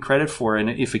people give them credit for. And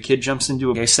if a kid jumps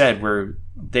into, like I said, where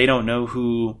they don't know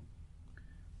who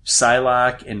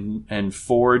Psylocke and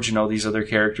Forge and all these other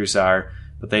characters are,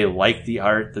 but they like the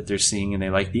art that they're seeing and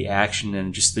they like the action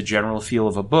and just the general feel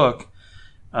of a book,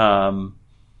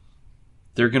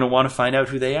 they're going to want to find out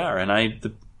who they are. And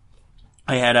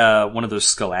I had one of those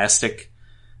Scholastic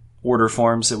order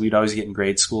forms that we'd always get in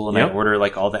grade school, and I'd order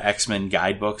like all the X-Men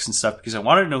guidebooks and stuff because I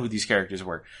wanted to know who these characters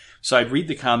were. So I'd read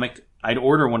the comic, I'd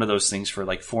order one of those things for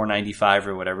like $4.95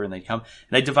 or whatever, and they'd come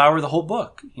and I'd devour the whole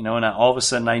book, you know. And all of a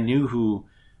sudden I knew who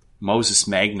Moses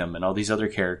Magnum and all these other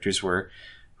characters were,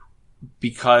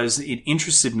 because it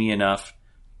interested me enough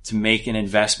to make an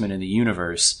investment in the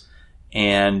universe.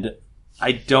 And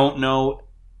I don't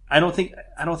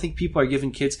think people are giving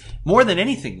kids more than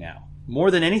anything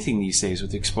these days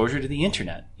with exposure to the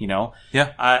internet, you know?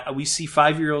 Yeah. We see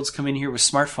 5-year-olds come in here with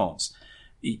smartphones.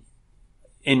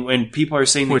 And when people are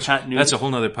saying that's a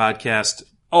whole nother podcast.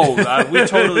 Oh, we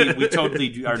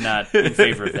totally are not in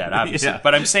favor of that, obviously. Yeah.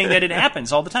 But I'm saying that it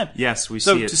happens all the time. Yes, we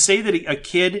see it. So to say that a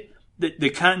kid, the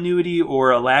continuity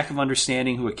or a lack of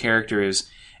understanding who a character is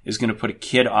going to put a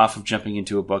kid off of jumping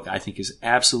into a book, I think is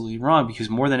absolutely wrong, because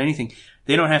more than anything,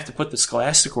 they don't have to put the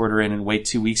Scholastic order in and wait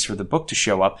 2 weeks for the book to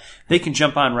show up. They can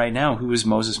jump on right now, who is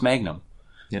Moses Magnum.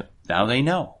 Yep. Now they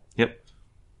know. Yep.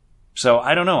 So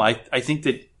I don't know. I think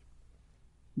that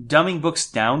dumbing books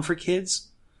down for kids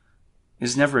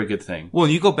is never a good thing. Well,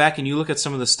 you go back and you look at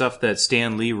some of the stuff that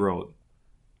Stan Lee wrote.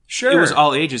 Sure. It was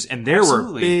all ages, and there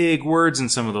were big words in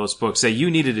some of those books that you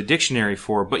needed a dictionary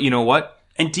for, but you know what?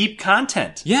 And deep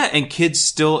content. Yeah, and kids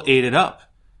still ate it up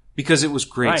because it was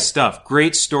great stuff.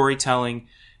 Great storytelling.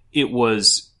 It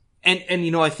was, and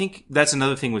you know, I think that's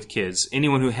another thing with kids.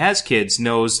 Anyone who has kids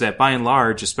knows that by and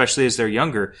large, especially as they're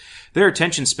younger, their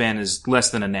attention span is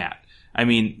less than a gnat. I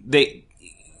mean,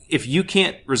 if you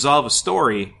can't resolve a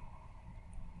story,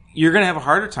 you're going to have a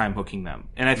harder time hooking them.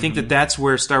 And I think that that's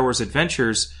where Star Wars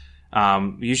Adventures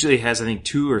usually has, I think,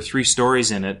 2 or 3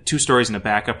 stories in it, 2 stories in a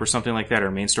backup or something like that, or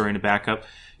a main story in a backup.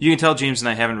 You can tell James and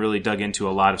I haven't really dug into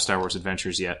a lot of Star Wars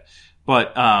Adventures yet.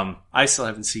 But I still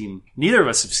haven't seen, neither of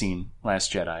us have seen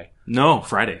Last Jedi. No,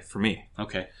 Friday for me.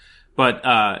 Okay. But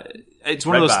it's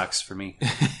one of those... Redbox for me.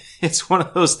 It's one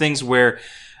of those things where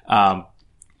I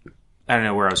don't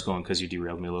know where I was going because you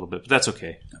derailed me a little bit, but that's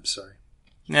okay. I'm sorry.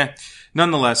 Yeah.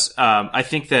 Nonetheless, I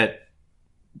think that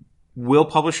will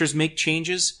publishers make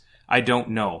changes? I don't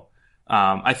know.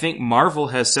 I think Marvel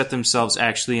has set themselves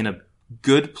actually in a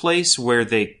good place where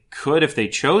they could, if they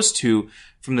chose to,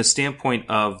 from the standpoint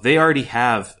of they already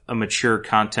have a mature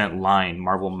content line,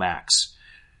 Marvel Max,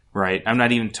 right? I'm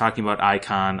not even talking about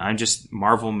Icon. I'm just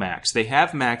Marvel Max. They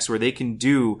have Max where they can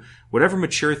do whatever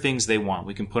mature things they want.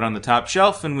 We can put on the top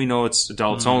shelf and we know it's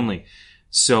adults only.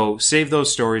 So save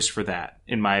those stories for that,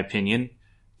 in my opinion.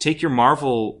 Take your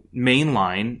Marvel main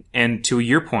line, and to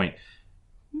your point,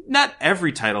 not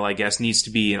every title, I guess, needs to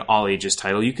be an all-ages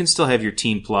title. You can still have your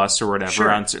Teen Plus or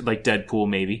whatever, on, like Deadpool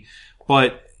maybe.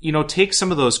 But, take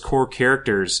some of those core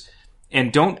characters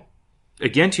and don't,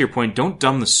 again, to your point, don't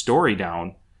dumb the story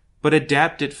down, but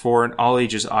adapt it for an all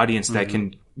ages audience that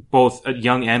can both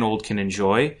young and old can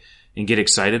enjoy and get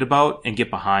excited about and get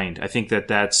behind. I think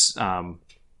that's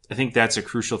a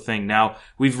crucial thing. Now,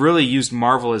 we've really used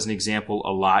Marvel as an example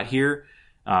a lot here.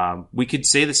 We could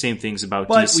say the same things about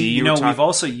DC. We've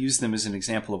also used them as an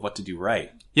example of what to do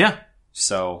right. Yeah.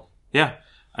 So yeah,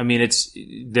 I mean,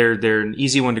 they're an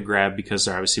easy one to grab because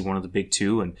they're obviously one of the big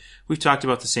two, and we've talked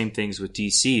about the same things with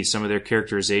DC. Some of their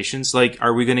characterizations, like,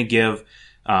 are we going to give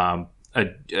a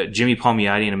Jimmy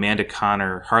Palmiotti and Amanda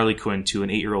Conner Harley Quinn to an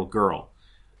 8-year-old girl?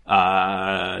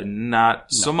 Not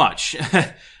so much.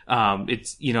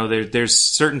 It's there's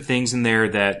certain things in there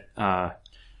that.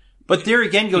 But there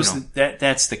again goes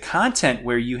that's the content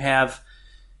where you have.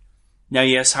 Now,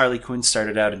 yes, Harley Quinn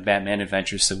started out in Batman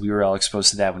Adventures, so we were all exposed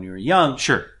to that when we were young.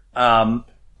 Sure. And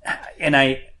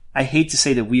I hate to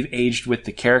say that we've aged with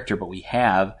the character, but we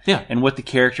have. Yeah. And what the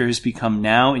character has become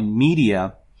now in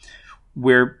media,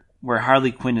 where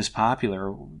Harley Quinn is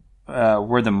popular,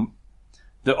 where the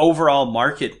overall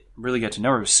market really got to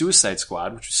know her was Suicide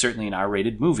Squad, which was certainly an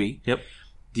R-rated movie. Yep.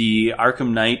 The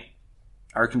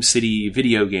Arkham City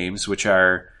video games, which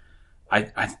are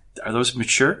are those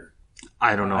mature?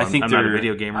 I don't know. I'm not a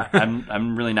video gamer.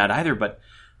 I'm really not either. But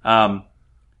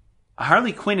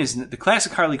Harley Quinn the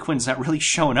classic Harley Quinn is not really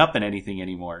showing up in anything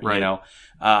anymore. Right.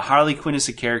 Harley Quinn is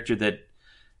a character that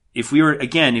if we were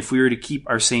to keep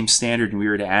our same standard and we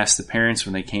were to ask the parents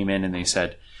when they came in and they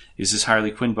said, "Is this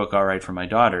Harley Quinn book all right for my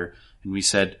daughter?" And we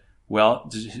said, "Well,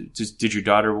 did your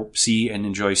daughter see and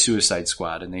enjoy Suicide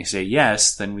Squad?" And they say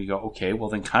yes. Then we go, okay, well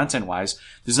then content-wise,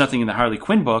 there's nothing in the Harley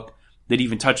Quinn book that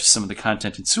even touches some of the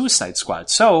content in Suicide Squad.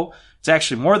 So it's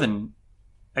actually more than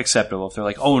acceptable if they're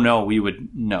like, oh no,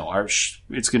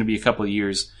 it's going to be a couple of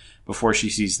years before she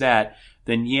sees that.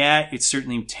 Then yeah, it's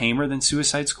certainly tamer than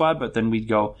Suicide Squad, but then we'd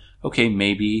go, okay,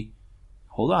 maybe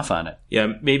hold off on it.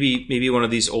 Yeah, maybe one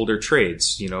of these older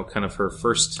trades, kind of her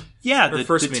first. Yeah, her the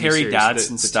first Terry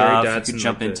Dodson stuff. You could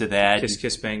jump into that. Kiss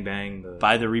Kiss Bang Bang.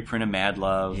 Buy the reprint of Mad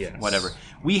Love. Yes. Whatever.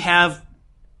 We have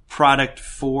product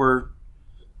for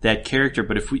that character,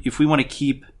 but if we want to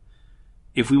keep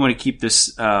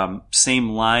this same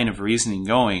line of reasoning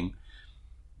going,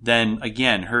 then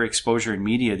again, her exposure in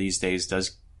media these days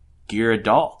does gear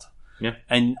adult. Yeah,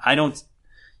 and I don't.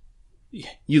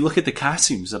 You look at the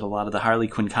costumes that a lot of the Harley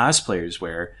Quinn cosplayers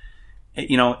wear. It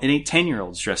ain't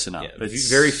 10-year-olds dressing up. Yeah,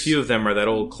 very few of them are that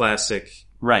old classic,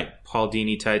 right? Paul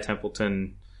Dini, Ty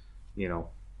Templeton.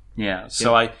 Yeah.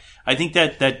 So I think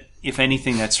that if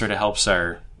anything, that sort of helps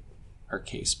our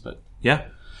case. But yeah,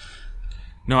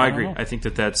 no, I agree. I think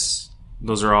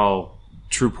those are all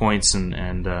true points,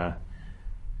 and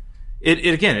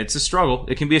It again, it's a struggle.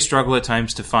 It can be a struggle at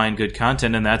times to find good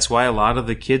content, and that's why a lot of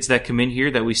the kids that come in here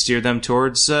that we steer them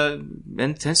towards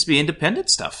and tends to be independent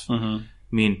stuff. Mm-hmm.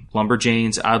 I mean,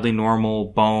 Lumberjanes, Oddly Normal,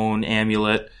 Bone,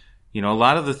 Amulet. A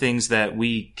lot of the things that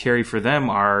we carry for them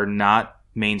are not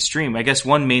mainstream. I guess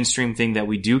one mainstream thing that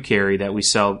we do carry that we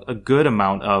sell a good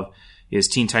amount of is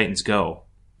Teen Titans Go.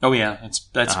 Oh yeah,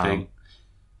 that's big.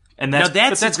 And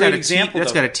that's a great example.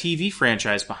 That's got a TV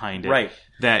franchise behind it, right?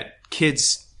 That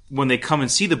kids, when they come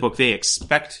and see the book, they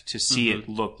expect to see it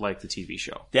look like the TV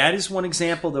show. That is one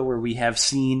example, though, where we've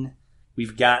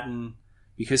gotten,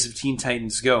 because of Teen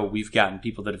Titans Go, we've gotten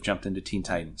people that have jumped into Teen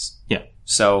Titans. Yeah.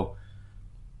 So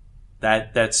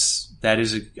that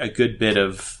is a good bit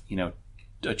of,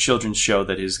 a children's show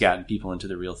that has gotten people into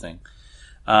the real thing.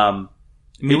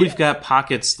 We've got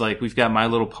pockets, like we've got My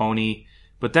Little Pony,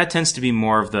 but that tends to be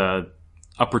more of the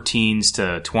upper teens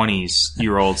to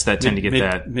 20s-year-olds that tend to get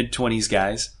that. Mid-20s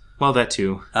guys. Well, that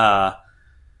too. No,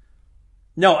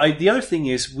 the other thing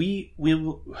is we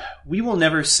will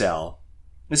never sell.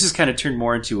 This has kind of turned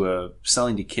more into a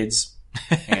selling to kids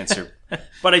answer.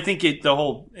 But I think you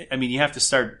have to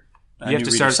start you have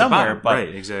to start somewhere. But,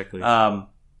 right, exactly.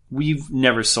 We've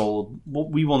never sold,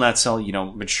 we will not sell,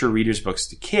 mature readers' books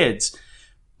to kids.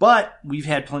 But we've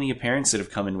had plenty of parents that have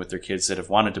come in with their kids that have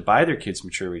wanted to buy their kids'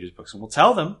 mature readers' books. And we'll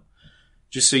tell them,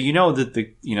 just so you know, that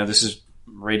this is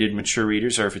rated mature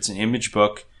readers, or if it's an image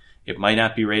book, it might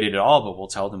not be rated at all, but we'll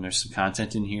tell them there's some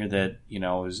content in here that,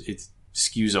 it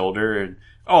skews older. And,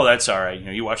 oh, that's all right.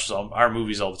 You watch our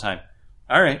movies all the time.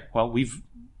 All right. Well, we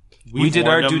did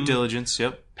our due diligence.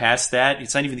 Yep. Past that,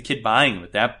 it's not even the kid buying them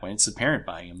at that point. It's the parent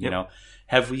buying them,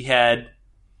 Have we had...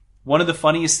 One of the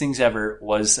funniest things ever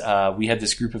was we had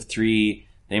this group of 3.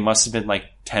 They must have been like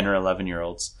 10 or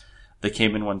 11-year-olds that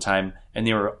came in one time, and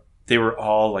they were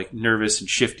all like nervous and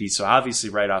shifty. So obviously,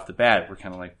 right off the bat, we're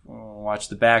kind of like, watch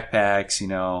the backpacks,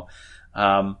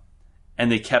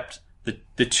 and they kept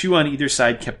the two on either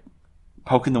side kept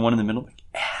poking the one in the middle, like,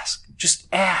 ask, just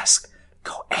ask,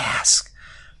 go ask.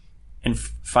 And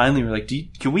finally, we're like,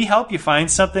 can we help you find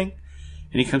something?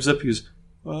 And he comes up, he goes,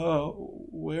 "Oh,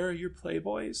 where are your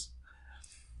Playboys?"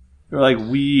 We're like,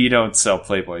 "We don't sell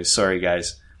Playboys. Sorry,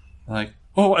 guys." I'm like,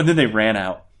 "Oh," and then they ran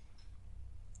out.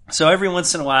 So every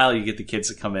once in a while, you get the kids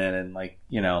that come in and, like,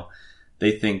 you know,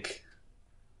 I think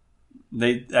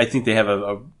they have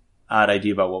a odd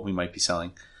idea about what we might be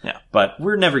selling. Yeah. But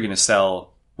we're never going to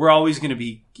sell. We're going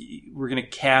to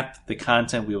cap the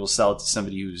content we will sell to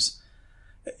somebody who's,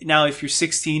 now, if you're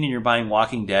 16 and you're buying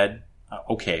Walking Dead,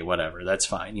 okay, whatever, that's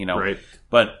fine, you know. Right.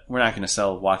 But we're not going to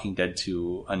sell Walking Dead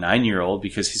to a 9-year-old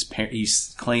because he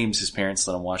claims his parents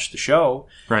let him watch the show.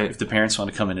 Right. If the parents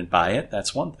want to come in and buy it,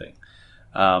 that's one thing.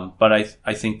 But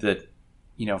I think that,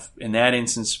 you know, in that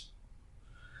instance,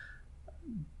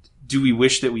 do we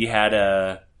wish that we had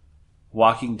a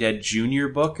Walking Dead Junior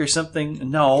book or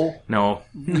something? No,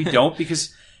 we don't,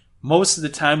 because most of the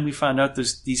time we found out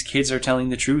these kids are telling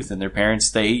the truth, and their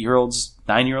parents, the 8-year-olds,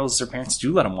 9-year-olds, their parents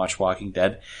do let them watch Walking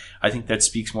Dead. I think that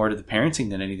speaks more to the parenting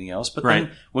than anything else. But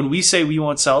then when we say we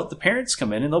won't sell it, the parents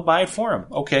come in and they'll buy it for them.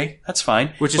 Okay, that's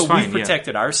fine. Which is fine. We've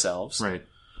protected ourselves. Right.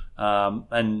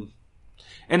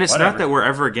 And it's not that we're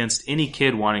ever against any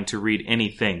kid wanting to read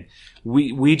anything.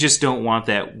 We just don't want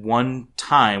that one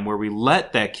time where we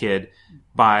let that kid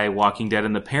buy Walking Dead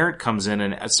and the parent comes in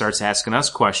and starts asking us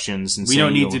questions. And we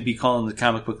don't need to be calling the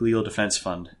Comic Book Legal Defense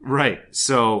Fund. Right.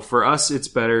 So for us, it's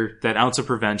better. That ounce of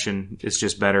prevention is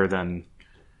just better than,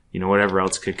 you know, whatever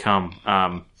else could come.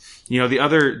 You know, the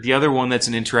other one that's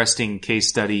an interesting case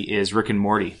study is Rick and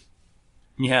Morty.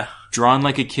 Yeah. Drawn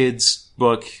like a kid's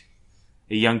book.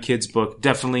 A young kid's book,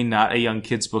 definitely not a young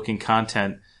kid's book in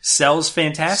content. Sells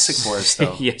fantastic for us,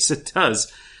 though. Yes, it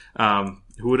does.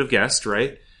 Who would have guessed,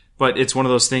 right? But it's one of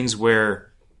those things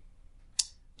where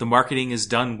the marketing is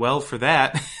done well for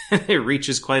that. It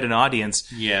reaches quite an audience.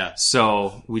 Yeah.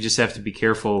 So we just have to be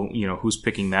careful, you know, who's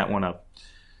picking that one up.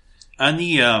 On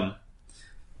the,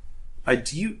 I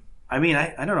don't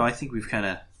know. I think we've kind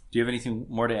of. Do you have anything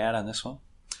more to add on this one?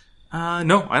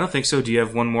 No, I don't think so. Do you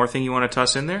have one more thing you want to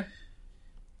toss in there?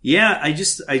 Yeah,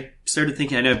 I started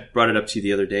thinking, I know I brought it up to you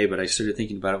the other day, but I started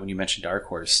thinking about it when you mentioned Dark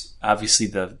Horse. Obviously,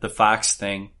 the Fox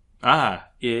thing.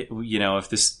 You know, if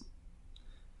this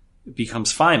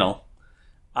becomes final,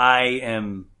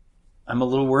 I'm a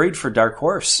little worried for Dark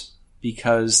Horse,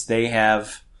 because they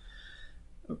have,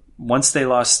 once they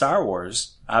lost Star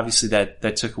Wars, obviously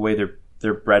that took away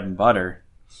their bread and butter.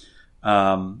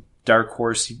 Dark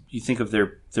Horse, you think of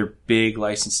their big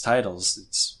licensed titles.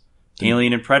 It's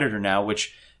Alien and Predator now,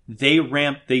 which they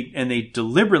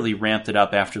deliberately ramped it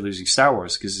up after losing Star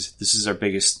Wars, because this is our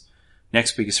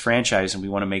next biggest franchise, and we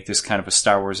want to make this kind of a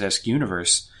Star Wars-esque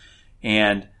universe.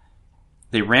 And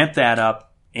they ramped that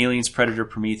up. Aliens, Predator,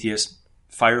 Prometheus,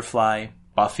 Firefly,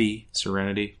 Buffy,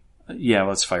 Serenity. Yeah,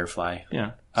 well, it's Firefly.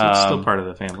 Yeah, so it's still part of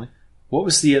the family. What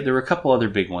was there were a couple other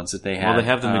big ones that they had. Well, they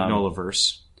have the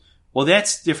Magnolaverse. Well,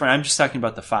 that's different. I'm just talking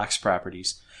about the Fox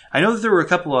properties. I know that there were a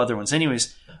couple of other ones.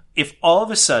 Anyways, if all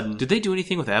of a sudden... Did they do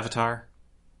anything with Avatar?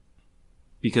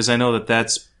 Because I know that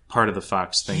that's part of the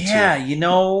Fox thing, too. Yeah, you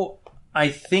know, I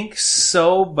think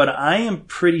so, but I am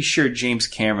pretty sure James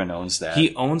Cameron owns that.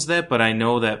 He owns that, but I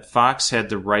know that Fox had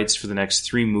the rights for the next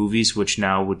 3 movies, which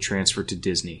now would transfer to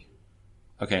Disney.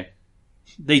 Okay.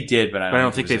 They did, but I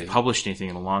don't think they've published anything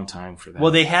in a long time for that.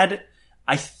 Well, they had...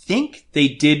 I think they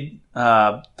did...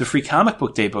 the Free Comic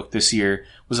Book Day book this year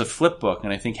was a flip book,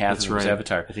 and I think half of it was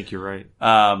Avatar. I think you're right.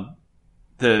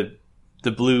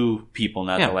 The blue people,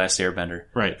 not the Last Airbender.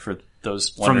 Right. For those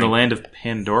from the land of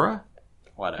Pandora?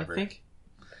 Whatever. I think.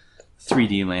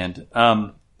 3D land.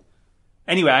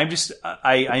 Anyway,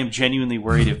 I am genuinely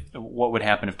worried what would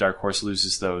happen if Dark Horse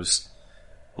loses those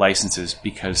licenses,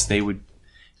 because they would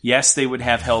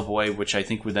have Hellboy, which I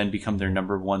think would then become their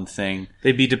number one thing.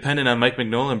 They'd be dependent on Mike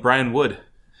Mignola and Brian Wood.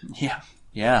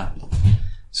 Yeah.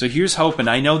 So here's hoping.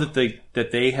 I know that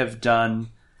they have done.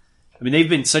 I mean, they've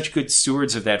been such good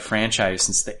stewards of that franchise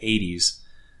since the 80s.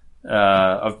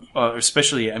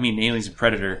 Especially, I mean, Aliens and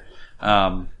Predator.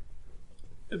 And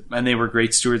they were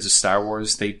great stewards of Star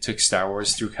Wars. They took Star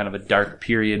Wars through kind of a dark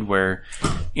period where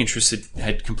interest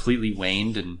had completely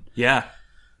waned. And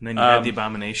then you had the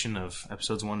abomination of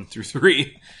episodes 1 through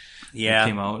 3. Yeah,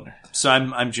 came out. So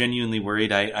I'm genuinely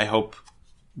worried. I hope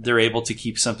they're able to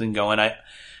keep something going.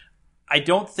 I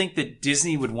don't think that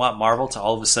Disney would want Marvel to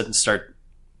all of a sudden start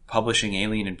publishing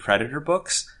Alien and Predator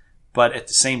books, but at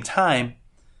the same time,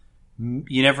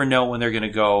 you never know when they're going to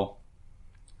go.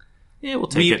 Yeah, we'll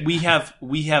take it. We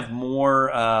have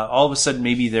more. All of a sudden,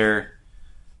 maybe they're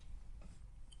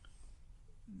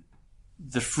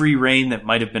the free reign that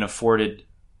might have been afforded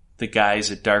the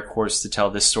guys at Dark Horse to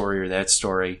tell this story or that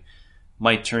story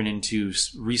might turn into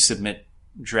resubmit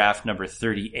draft number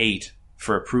 38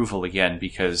 for approval again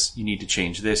because you need to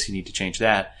change this, you need to change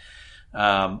that.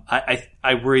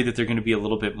 I worry that they're going to be a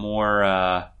little bit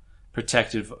more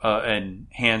protective and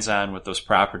hands-on with those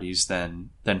properties than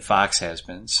Fox has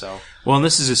been. So, well, and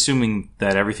this is assuming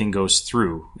that everything goes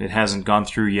through. It hasn't gone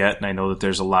through yet, and I know that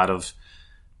there's a lot of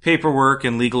paperwork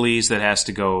and legalese that has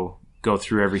to go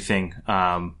through everything.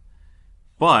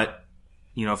 But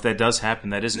if that does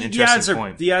happen, that is an interesting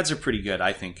point. The odds are pretty good,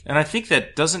 I think. And I think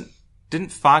that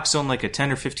didn't Fox own like a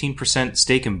 10 or 15%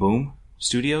 stake in Boom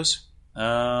Studios?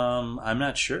 I'm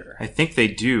not sure. I think they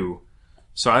do.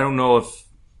 So I don't know if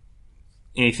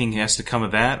anything has to come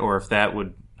of that, or if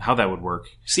how that would work.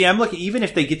 See, I'm looking. Even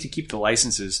if they get to keep the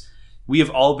licenses, we have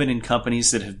all been in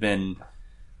companies that have been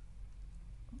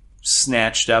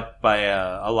snatched up by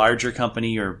a larger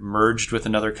company or merged with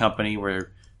another company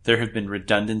where there have been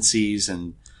redundancies,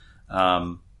 and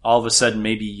all of a sudden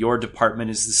maybe your department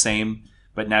is the same,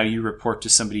 but now you report to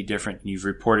somebody different, and you've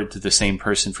reported to the same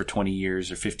person for 20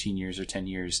 years or 15 years or 10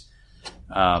 years.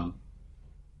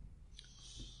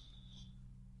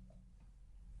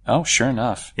 Oh, sure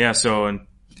enough. Yeah, so in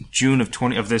June of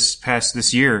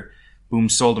this year, Boom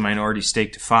sold a minority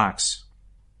stake to Fox.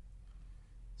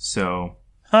 So,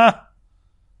 yeah,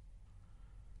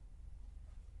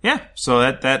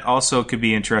 so that also could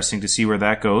be interesting to see where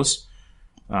that goes.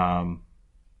 Yeah.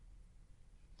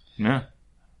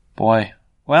 Boy.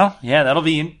 Well, yeah, that'll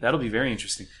be very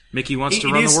interesting. Mickey wants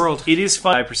to run the world. It is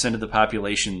 5% of the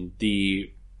population.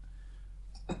 The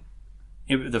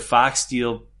Fox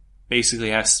deal basically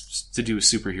has to do with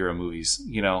superhero movies.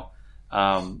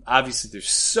 Obviously there's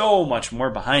so much more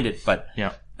behind it, but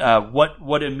yeah.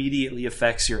 What immediately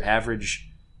affects your average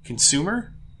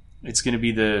consumer? It's going to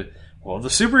be the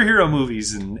superhero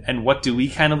movies, and what do we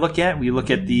kind of look at? We look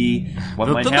at what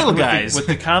might happen with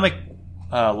the comic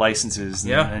licenses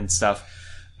and stuff.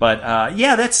 But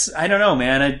I don't know,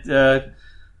 man.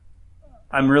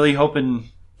 I'm really hoping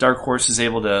Dark Horse is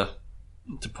able to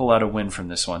pull out a win from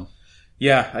this one.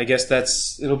 Yeah, I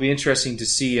guess it'll be interesting to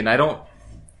see, and I don't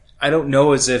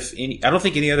know I don't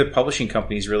think any other publishing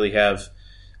companies really have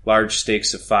large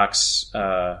stakes of Fox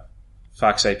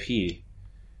IP.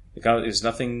 There's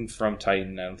nothing from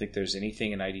Titan. I don't think there's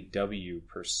anything in IDW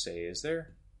per se. Is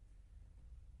there?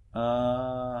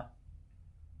 I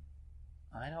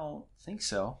don't think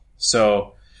so.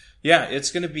 So, yeah,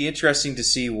 it's going to be interesting to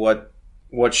see what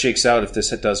shakes out if this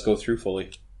does go through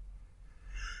fully.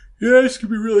 Yeah, it's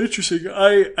going to be really interesting.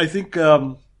 I think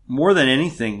more than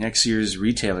anything, next year's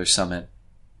Retailer Summit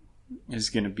is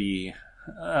going to be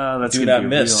that's going to be a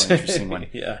real interesting one.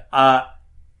 Yeah.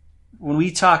 When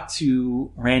we talked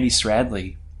to Randy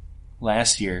Stradley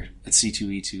last year at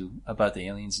C2E2 about the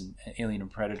Alien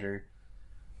and Predator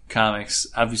comics,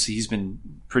 obviously he's been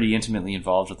pretty intimately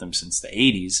involved with them since the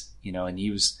 80s, and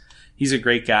he's a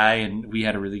great guy, and we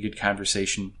had a really good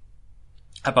conversation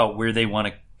about where they want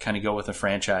to kind of go with a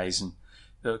franchise and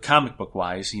comic book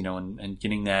wise, and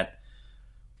getting that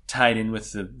tied in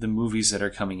with the movies that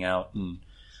are coming out. And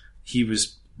he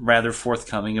was rather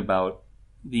forthcoming about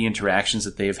the interactions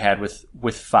that they've had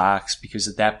with Fox, because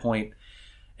at that point,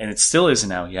 and it still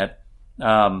isn't out yet,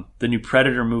 the new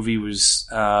Predator movie was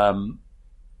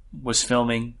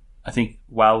filming. I think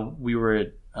while we were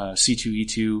at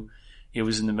C2E2, it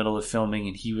was in the middle of filming,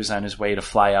 and he was on his way to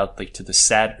fly out to the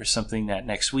set or something that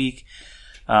next week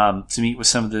to meet with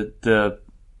some of the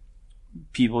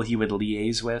people he would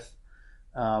liaise with.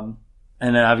 And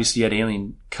then obviously you had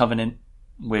Alien Covenant,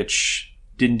 which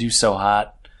didn't do so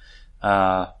hot.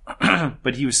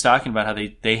 But he was talking about how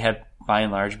they have, by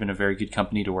and large, been a very good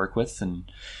company to work with,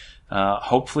 and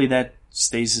hopefully that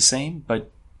stays the same.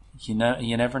 But you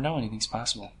never know; anything's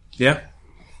possible. Yeah.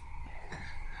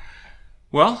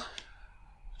 Well,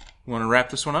 want to wrap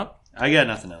this one up? I got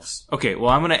nothing else. Okay. Well,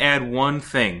 I'm going to add one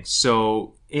thing.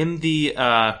 So, in the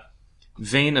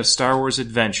vein of Star Wars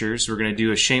Adventures, we're going to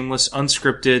do a shameless,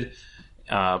 unscripted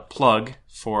plug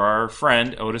for our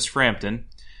friend Otis Frampton.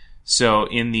 So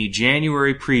in the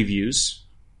January previews,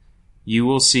 you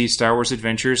will see Star Wars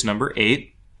Adventures number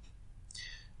 8.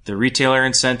 The retailer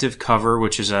incentive cover,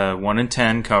 which is a 1 in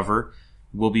 10 cover,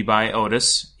 will be by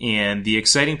Otis. And the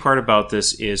exciting part about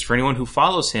this is, for anyone who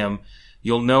follows him,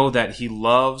 you'll know that he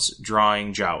loves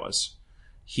drawing Jawas.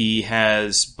 He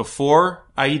has, before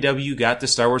IDW got the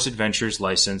Star Wars Adventures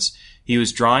license, he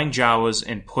was drawing Jawas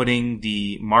and putting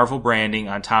the Marvel branding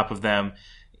on top of them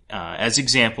as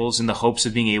examples in the hopes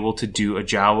of being able to do a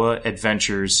Jawa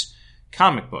Adventures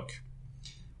comic book.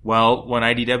 Well, when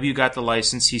IDW got the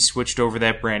license, he switched over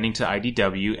that branding to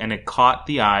IDW, and it caught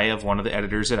the eye of one of the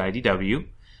editors at IDW,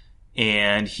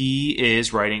 and he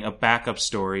is writing a backup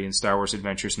story in Star Wars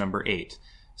Adventures number 8.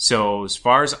 So, as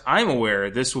far as I'm aware,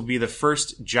 this will be the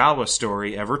first Jawa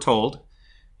story ever told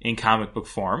in comic book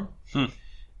form,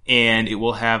 and it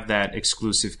will have that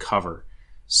exclusive cover.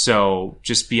 So,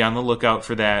 just be on the lookout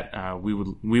for that.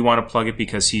 We want to plug it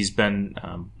because he's been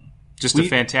just a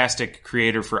fantastic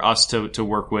creator for us to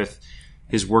work with.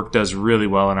 His work does really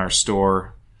well in our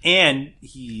store. And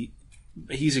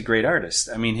he's a great artist.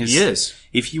 I mean, he is.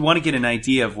 If you want to get an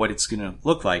idea of what it's going to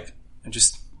look like,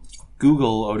 just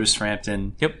Google Otis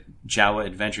Frampton Jawa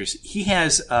Adventures. He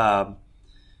has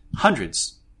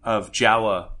hundreds of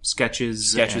Jawa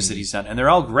sketches that he's done, and they're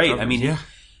all great. I mean,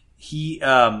 he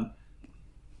I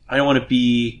don't want to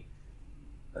be.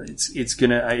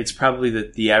 It's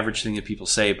probably the average thing that people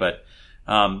say, but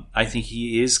I think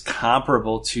he is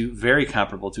very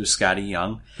comparable to Scotty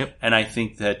Young, and I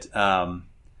think that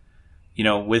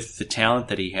with the talent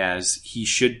that he has, he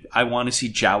should. I want to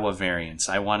see Jawa variants.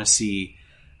 I want to see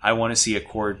a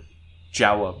core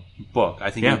Jawa book.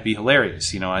 I think it would be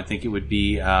hilarious. I think it would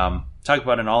be talk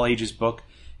about an all ages book.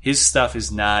 His stuff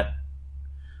is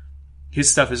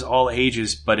all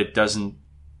ages, but it doesn't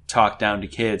talk down to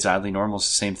kids. Oddly Normal is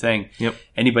the same thing.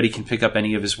 Anybody can pick up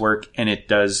any of his work, and it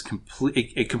does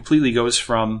it completely goes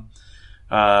from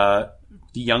the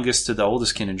youngest to the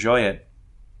oldest can enjoy it,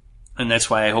 and that's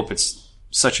why I hope it's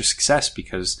such a success,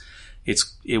 because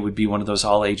it would be one of those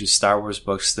all ages Star Wars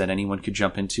books that anyone could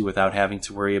jump into without having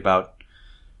to worry about,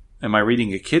 am I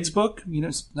reading a kid's book?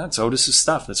 That's Otis's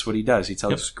stuff. That's what he does. He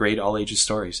tells great all ages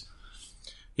stories.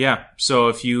 Yeah, so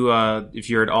if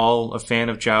you're at all a fan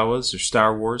of Jawas or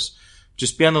Star Wars,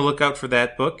 just be on the lookout for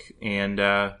that book, and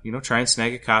try and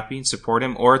snag a copy and support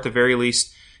him. Or at the very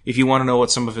least, if you want to know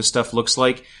what some of his stuff looks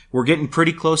like, we're getting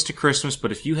pretty close to Christmas.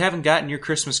 But if you haven't gotten your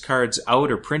Christmas cards out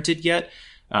or printed yet,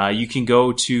 you can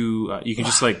go to you can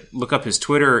just look up his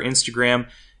Twitter or Instagram,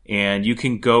 and you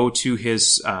can go to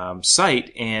his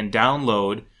site and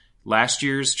download last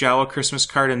year's Jawa Christmas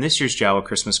card and this year's Jawa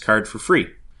Christmas card for free.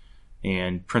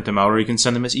 And print them out, or you can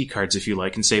send them as e-cards if you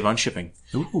like and save on shipping.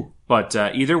 Ooh. But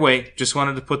either way, just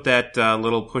wanted to put that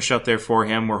little push out there for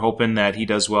him. We're hoping that he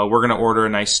does well. We're going to order a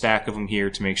nice stack of them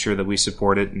here to make sure that we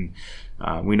support it, and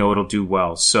we know it'll do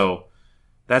well. So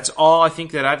that's all I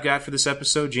think that I've got for this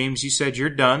episode. James, you said you're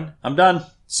done. I'm done.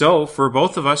 So for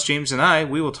both of us, James and I,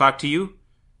 we will talk to you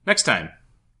next time.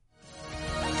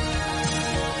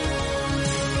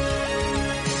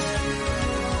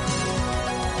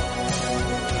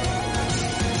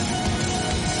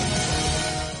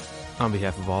 On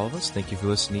behalf of all of us, thank you for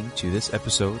listening to this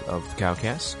episode of the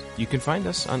Cowcast. You can find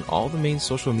us on all the main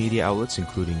social media outlets,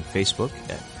 including Facebook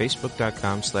at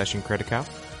facebook.com/Incredicow,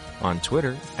 on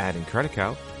Twitter at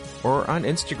Incredicow, or on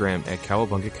Instagram at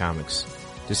Cowabunga Comics.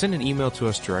 To send an email to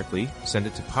us directly, send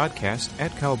it to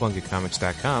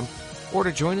podcast@cowabungacomics.com, or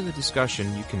to join in the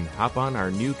discussion, you can hop on our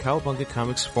new Cowabunga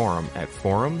Comics forum at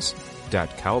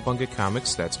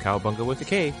forums.cowabungacomics, that's Cowabunga with a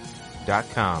K,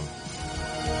 .com.